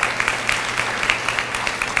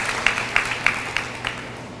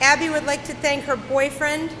 Abby would like to thank her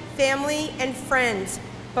boyfriend, family, and friends,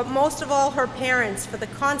 but most of all her parents for the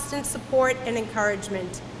constant support and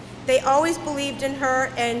encouragement. They always believed in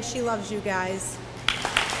her, and she loves you guys.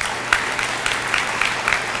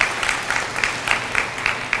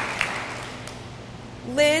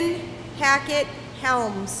 Lynn Hackett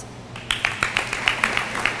Helms.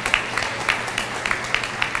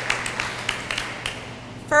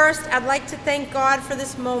 First, I'd like to thank God for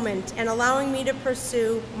this moment and allowing me to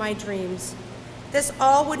pursue my dreams. This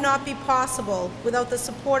all would not be possible without the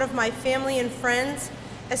support of my family and friends,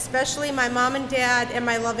 especially my mom and dad and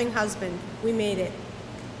my loving husband. We made it.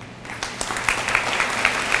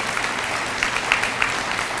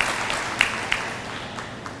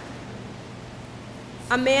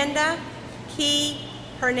 Amanda Key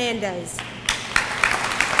Hernandez.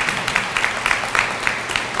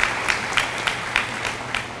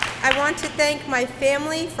 I want to thank my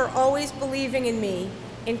family for always believing in me,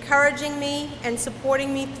 encouraging me, and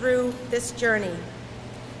supporting me through this journey.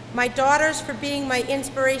 My daughters for being my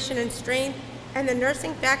inspiration and strength, and the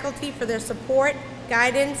nursing faculty for their support,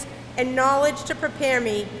 guidance, and knowledge to prepare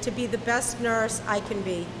me to be the best nurse I can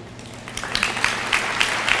be.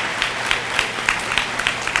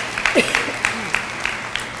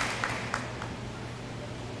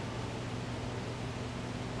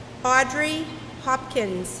 Audrey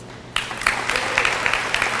Hopkins.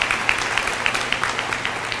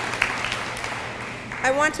 I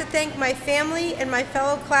want to thank my family and my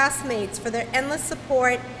fellow classmates for their endless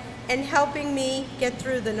support and helping me get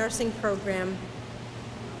through the nursing program.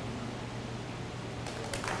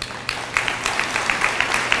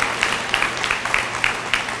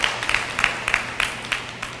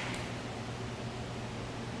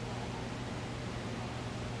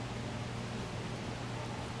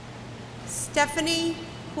 Stephanie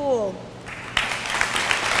Poole.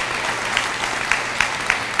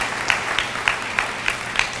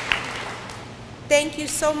 Thank you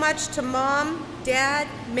so much to Mom, Dad,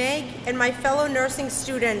 Meg, and my fellow nursing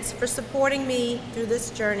students for supporting me through this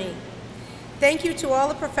journey. Thank you to all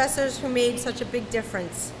the professors who made such a big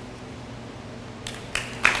difference.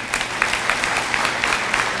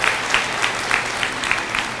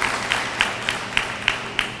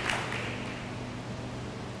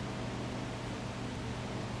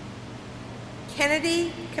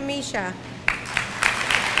 Kennedy Kamisha.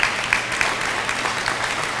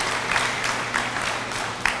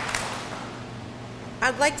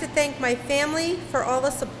 I'd like to thank my family for all the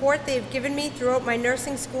support they have given me throughout my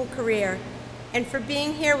nursing school career and for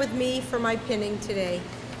being here with me for my pinning today.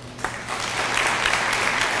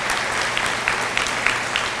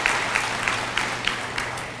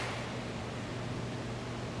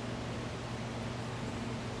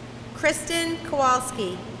 Kristen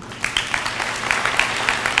Kowalski.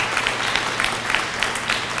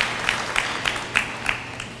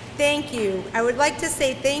 Thank you. I would like to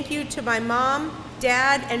say thank you to my mom,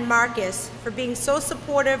 Dad, and Marcus for being so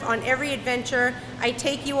supportive on every adventure I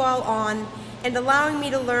take you all on and allowing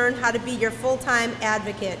me to learn how to be your full-time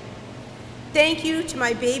advocate. Thank you to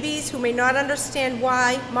my babies who may not understand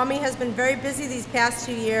why Mommy has been very busy these past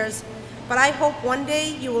 2 years, but I hope one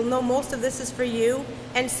day you will know most of this is for you,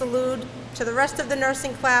 and salute to the rest of the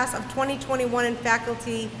nursing class of 2021 and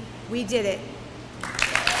faculty. We did it.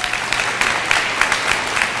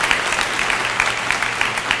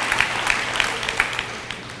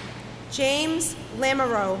 James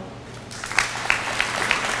Lamoureux.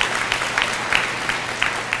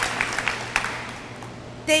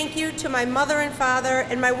 Thank you to my mother and father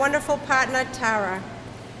and my wonderful partner, Tara.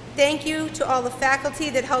 Thank you to all the faculty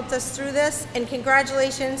that helped us through this, and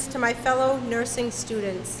congratulations to my fellow nursing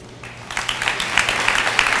students.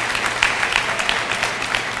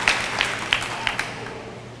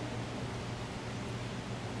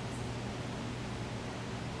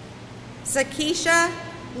 Zakisha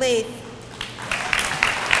Lath.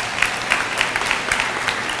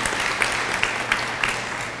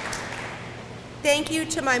 Thank you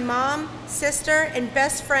to my mom, sister, and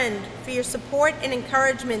best friend for your support and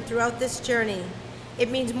encouragement throughout this journey. It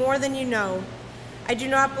means more than you know. I do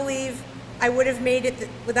not believe I would have made it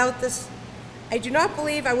without this. I do not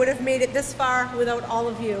believe I would have made it this far without all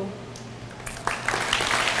of you.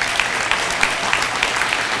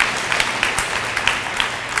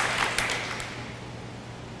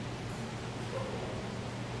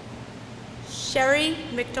 Sherry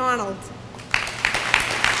McDonald.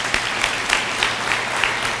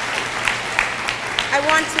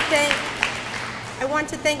 I want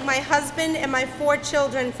to thank my husband and my 4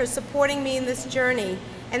 children for supporting me in this journey.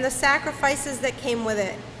 and the sacrifices that came with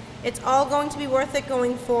it. It's all going to be worth it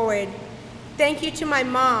going forward. Thank you to my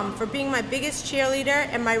mom for being my biggest cheerleader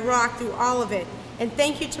and my rock through all of it. And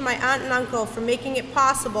thank you to my aunt and uncle for making it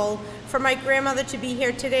possible for my grandmother to be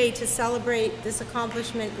here today to celebrate this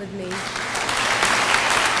accomplishment with me.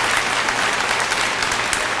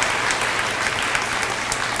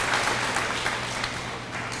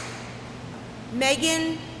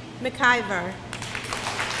 Megan McIver.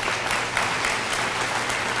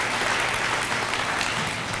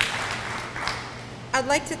 I'd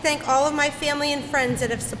like to thank all of my family and friends that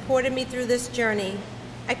have supported me through this journey.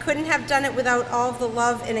 I couldn't have done it without all of the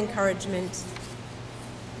love and encouragement.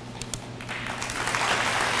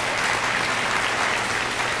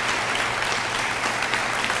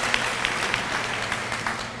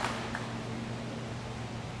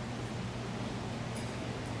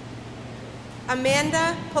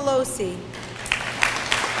 Amanda Pelosi.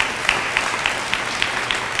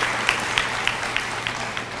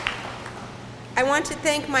 I want to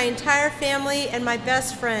thank my entire family and my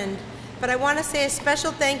best friend, but I want to say a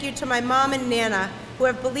special thank you to my mom and Nana, who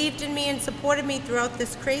have believed in me and supported me throughout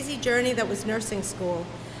this crazy journey that was nursing school.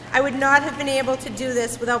 I would not have been able to do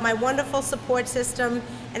this without my wonderful support system,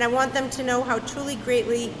 and I want them to know how truly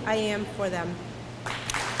grateful I am for them.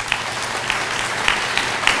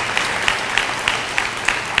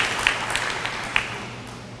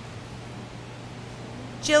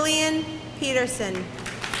 Jillian Peterson.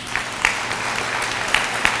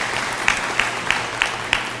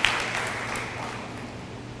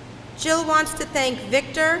 Jill wants to thank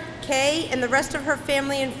Victor, Kay, and the rest of her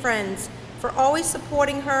family and friends for always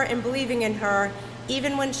supporting her and believing in her,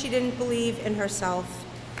 even when she didn't believe in herself.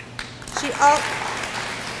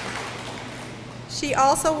 She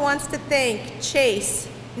also wants to thank Chase,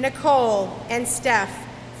 Nicole, and Steph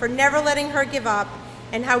for never letting her give up,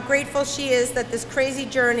 and how grateful she is that this crazy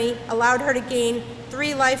journey allowed her to gain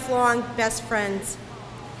 3 lifelong best friends.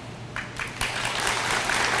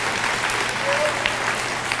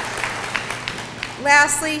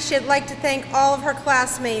 Lastly, she'd like to thank all of her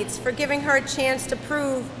classmates for giving her a chance to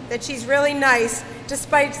prove that she's really nice,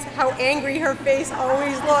 despite how angry her face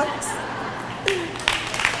always looks.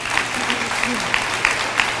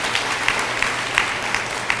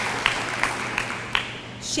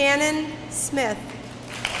 Shannon Smith.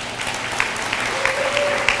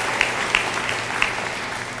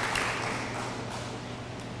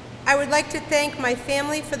 I would like to thank my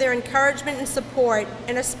family for their encouragement and support,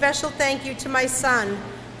 and a special thank you to my son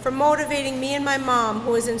for motivating me and my mom,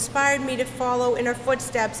 who has inspired me to follow in her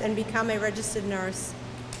footsteps and become a registered nurse.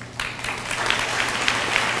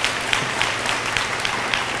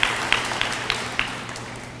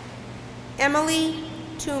 Emily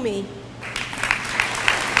Toomey.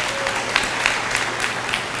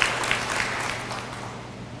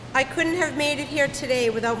 I couldn't have made it here today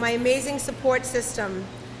without my amazing support system.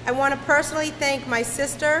 I want to personally thank my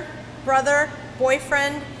sister, brother,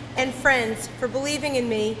 boyfriend, and friends for believing in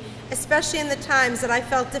me, especially in the times that I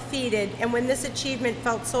felt defeated and when this achievement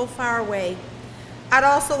felt so far away. I'd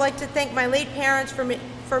also like to thank my late parents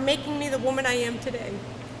for making me the woman I am today.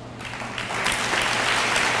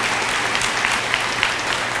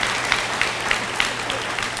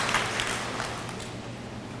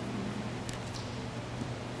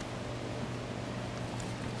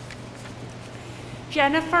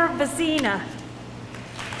 Jennifer Vazina.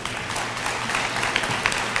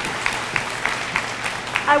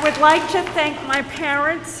 I would like to thank my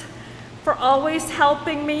parents for always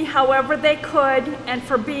helping me however they could and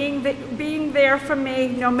for being there for me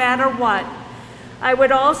no matter what. I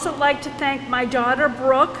would also like to thank my daughter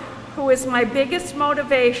Brooke, who is my biggest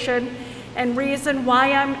motivation and reason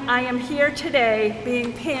why I am here today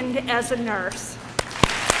being pinned as a nurse.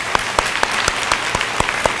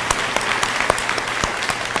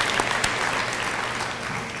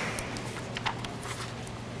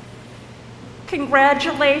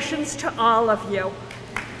 Congratulations to all of you.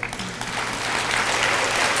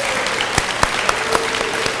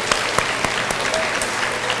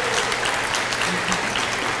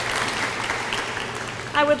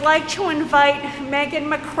 I would like to invite Megan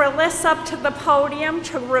McCrillis up to the podium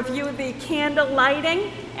to review the candle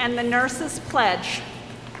lighting and the nurse's pledge.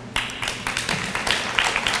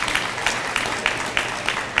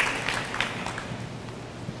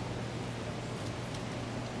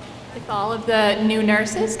 If all of the new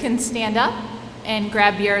nurses can stand up and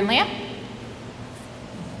grab your lamp.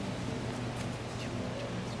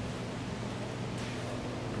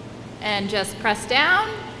 And just press down,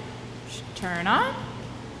 turn on,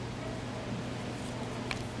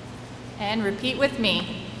 and repeat with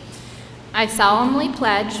me. I solemnly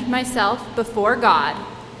pledge myself before God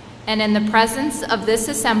and in the presence of this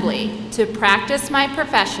assembly to practice my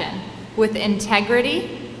profession with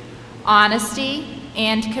integrity, honesty,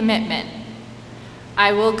 and commitment.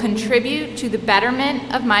 I will contribute to the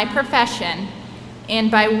betterment of my profession, and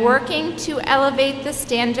by working to elevate the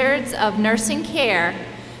standards of nursing care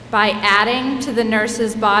by adding to the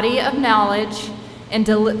nurse's body of knowledge and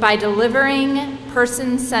by delivering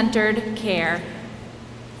person-centered care.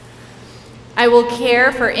 I will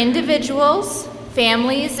care for individuals,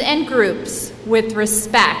 families, and groups with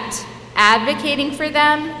respect, advocating for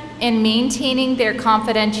them and maintaining their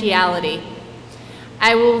confidentiality.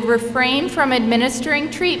 I will refrain from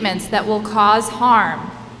administering treatments that will cause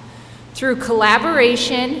harm. Through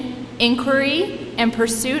collaboration, inquiry, and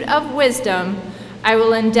pursuit of wisdom, I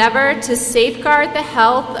will endeavor to safeguard the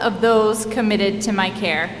health of those committed to my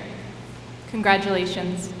care.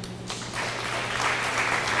 Congratulations.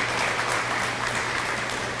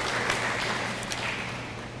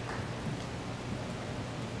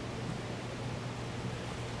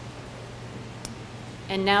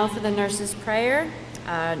 And now for the nurse's prayer,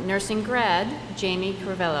 nursing grad, Jamie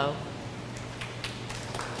Crivello.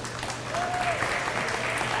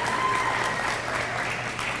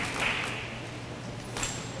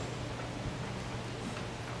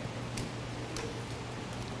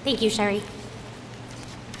 Thank you, Sherry.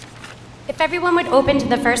 If everyone would open to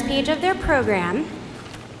the first page of their program,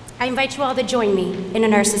 I invite you all to join me in a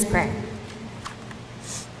nurse's prayer.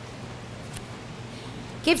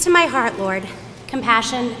 Give to my heart, Lord,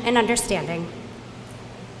 compassion and understanding.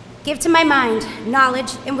 Give to my mind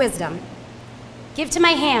knowledge and wisdom. Give to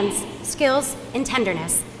my hands skills and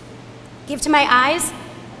tenderness. Give to my eyes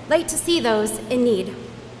light to see those in need.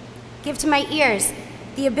 Give to my ears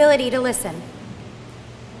the ability to listen.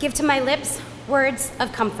 Give to my lips words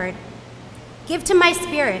of comfort. Give to my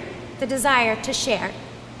spirit the desire to share.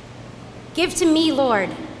 Give to me, Lord,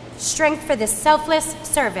 strength for this selfless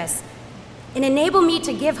service, and enable me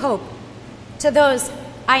to give hope to those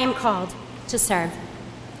I am called to serve.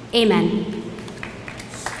 Amen.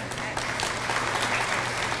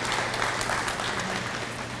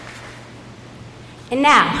 And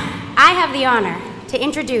now, I have the honor to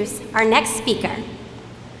introduce our next speaker,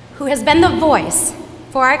 who has been the voice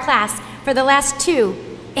for our class for the last 2,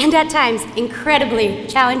 and at times, incredibly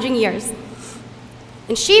challenging years.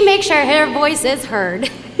 And she makes sure her voice is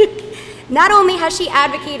heard. Not only has she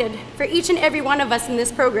advocated for each and every one of us in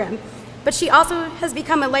this program, but she also has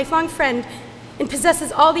become a lifelong friend and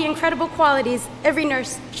possesses all the incredible qualities every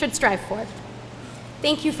nurse should strive for.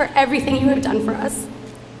 Thank you for everything you have done for us.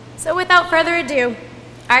 So without further ado,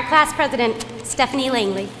 our class president, Stephanie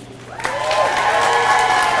Langley.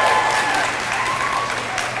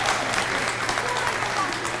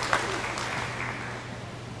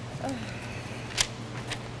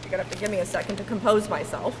 You're gonna have to give me a second to compose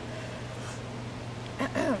myself.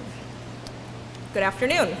 Good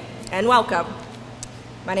afternoon and welcome.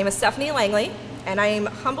 My name is Stephanie Langley, and I am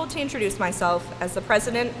humbled to introduce myself as the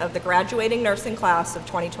president of the graduating nursing class of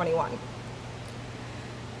 2021.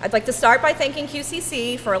 I'd like to start by thanking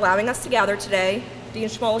QCC for allowing us to gather today. Dean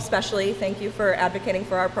Schmoll especially, thank you for advocating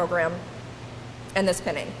for our program and this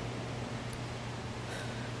pinning.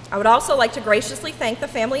 I would also like to graciously thank the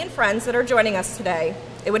family and friends that are joining us today.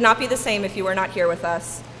 It would not be the same if you were not here with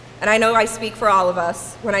us. And I know I speak for all of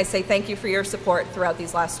us when I say thank you for your support throughout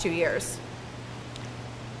these last 2 years.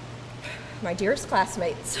 My dearest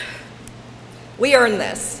classmates, we earned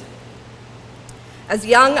this. As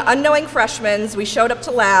young, unknowing freshmen, we showed up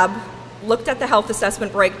to lab, looked at the health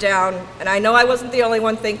assessment breakdown, and I know I wasn't the only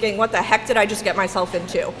one thinking, what the heck did I just get myself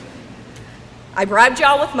into? I bribed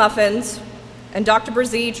y'all with muffins, and Dr.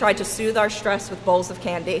 Brzee tried to soothe our stress with bowls of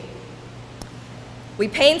candy. We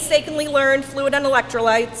painstakingly learned fluid and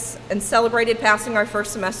electrolytes and celebrated passing our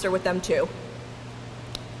first semester with them too.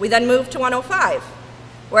 We then moved to 105,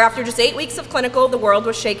 where after just 8 weeks of clinical, the world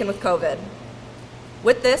was shaken with COVID.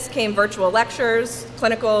 With this came virtual lectures,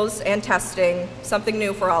 clinicals, and testing, something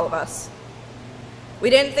new for all of us. We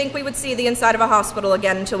didn't think we would see the inside of a hospital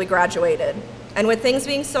again until we graduated. And with things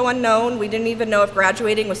being so unknown, we didn't even know if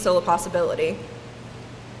graduating was still a possibility.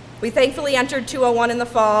 We thankfully entered 201 in the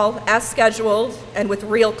fall, as scheduled, and with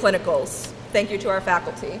real clinicals. Thank you to our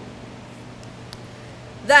faculty.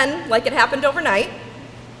 Then, like it happened overnight,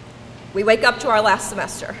 we wake up to our last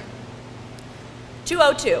semester.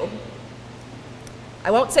 202.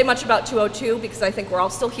 I won't say much about 202 because I think we're all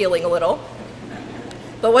still healing a little.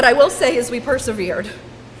 But what I will say is we persevered.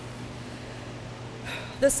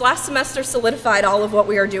 This last semester solidified all of what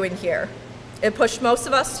we are doing here. It pushed most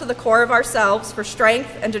of us to the core of ourselves for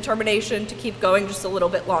strength and determination to keep going just a little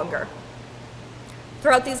bit longer.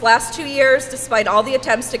 Throughout these last 2 years, despite all the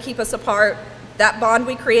attempts to keep us apart, that bond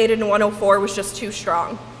we created in 104 was just too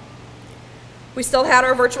strong. We still had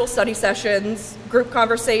our virtual study sessions, group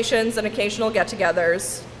conversations, and occasional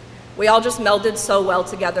get-togethers. We all just melded so well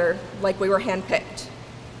together, like we were handpicked.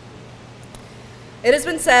 It has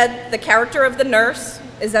been said the character of the nurse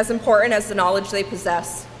is as important as the knowledge they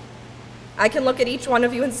possess. I can look at each one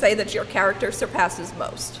of you and say that your character surpasses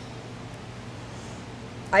most.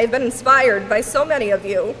 I have been inspired by so many of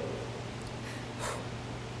you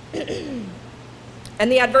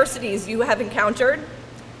and the adversities you have encountered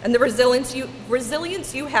and the resilience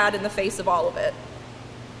you had in the face of all of it.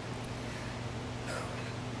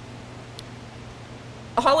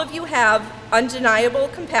 All of you have undeniable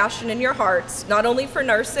compassion in your hearts, not only for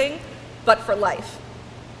nursing, but for life.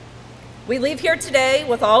 We leave here today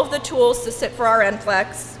with all of the tools to sit for our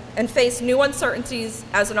NCLEX and face new uncertainties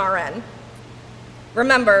as an RN.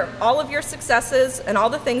 Remember, all of your successes and all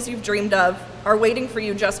the things you've dreamed of are waiting for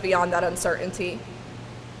you just beyond that uncertainty.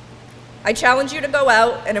 I challenge you to go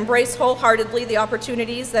out and embrace wholeheartedly the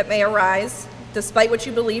opportunities that may arise, despite what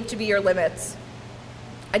you believe to be your limits.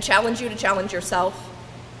 I challenge you to challenge yourself,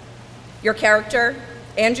 your character,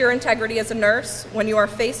 and your integrity as a nurse when you are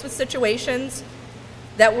faced with situations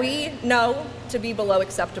that we know to be below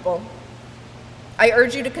acceptable. I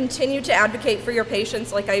urge you to continue to advocate for your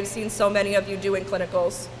patients like I've seen so many of you do in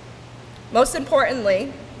clinicals. Most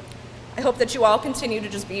importantly, I hope that you all continue to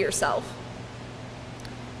just be yourself.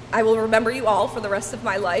 I will remember you all for the rest of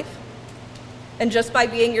my life, and just by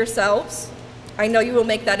being yourselves, I know you will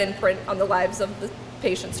make that imprint on the lives of the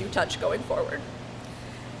patients you touch going forward.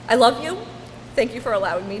 I love you. Thank you for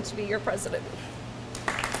allowing me to be your president.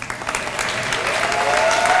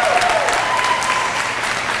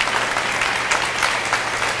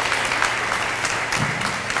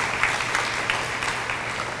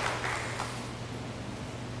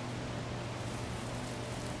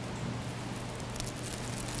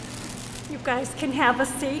 You guys can have a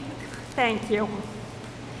seat. Thank you.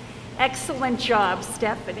 Excellent job,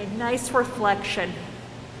 Stephanie. Nice reflection.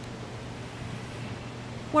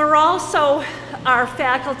 We're also, our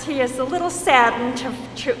faculty is a little saddened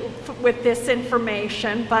with this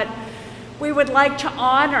information, but we would like to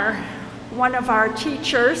honor one of our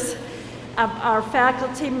teachers, our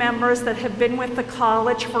faculty members that have been with the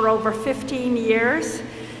college for over 15 years.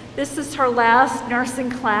 This is her last nursing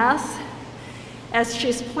class, as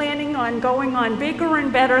she's planning on going on bigger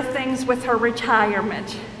and better things with her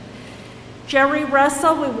retirement. Jerry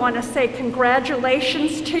Russell, we want to say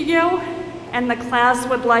congratulations to you, and the class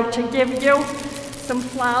would like to give you some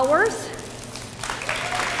flowers.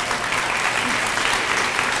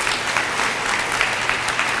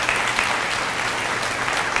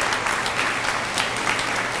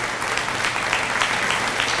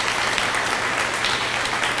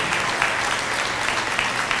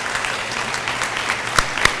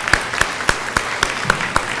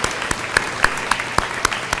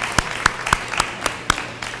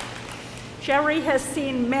 Jerry has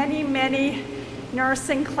seen many, many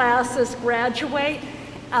nursing classes graduate.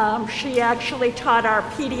 She actually taught our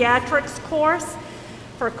pediatrics course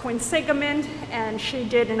for Quinsigamond, and she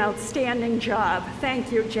did an outstanding job.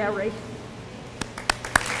 Thank you, Jerry.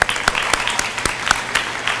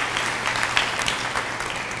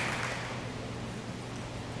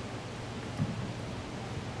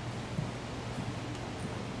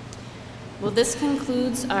 Well, this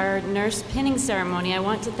concludes our nurse pinning ceremony. I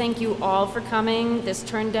want to thank you all for coming. This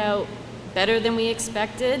turned out better than we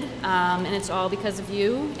expected, and it's all because of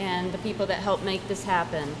you and the people that helped make this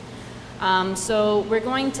happen. So we're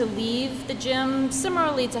going to leave the gym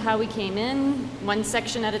similarly to how we came in, one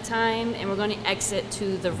section at a time, and we're going to exit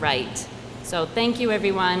to the right. So thank you,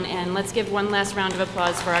 everyone, and let's give one last round of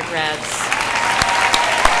applause for our grads.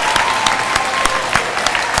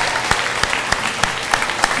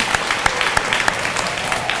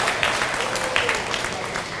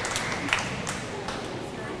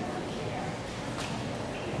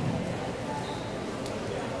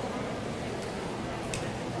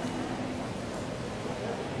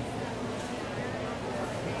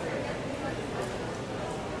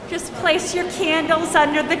 Just place your candles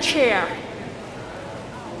under the chair.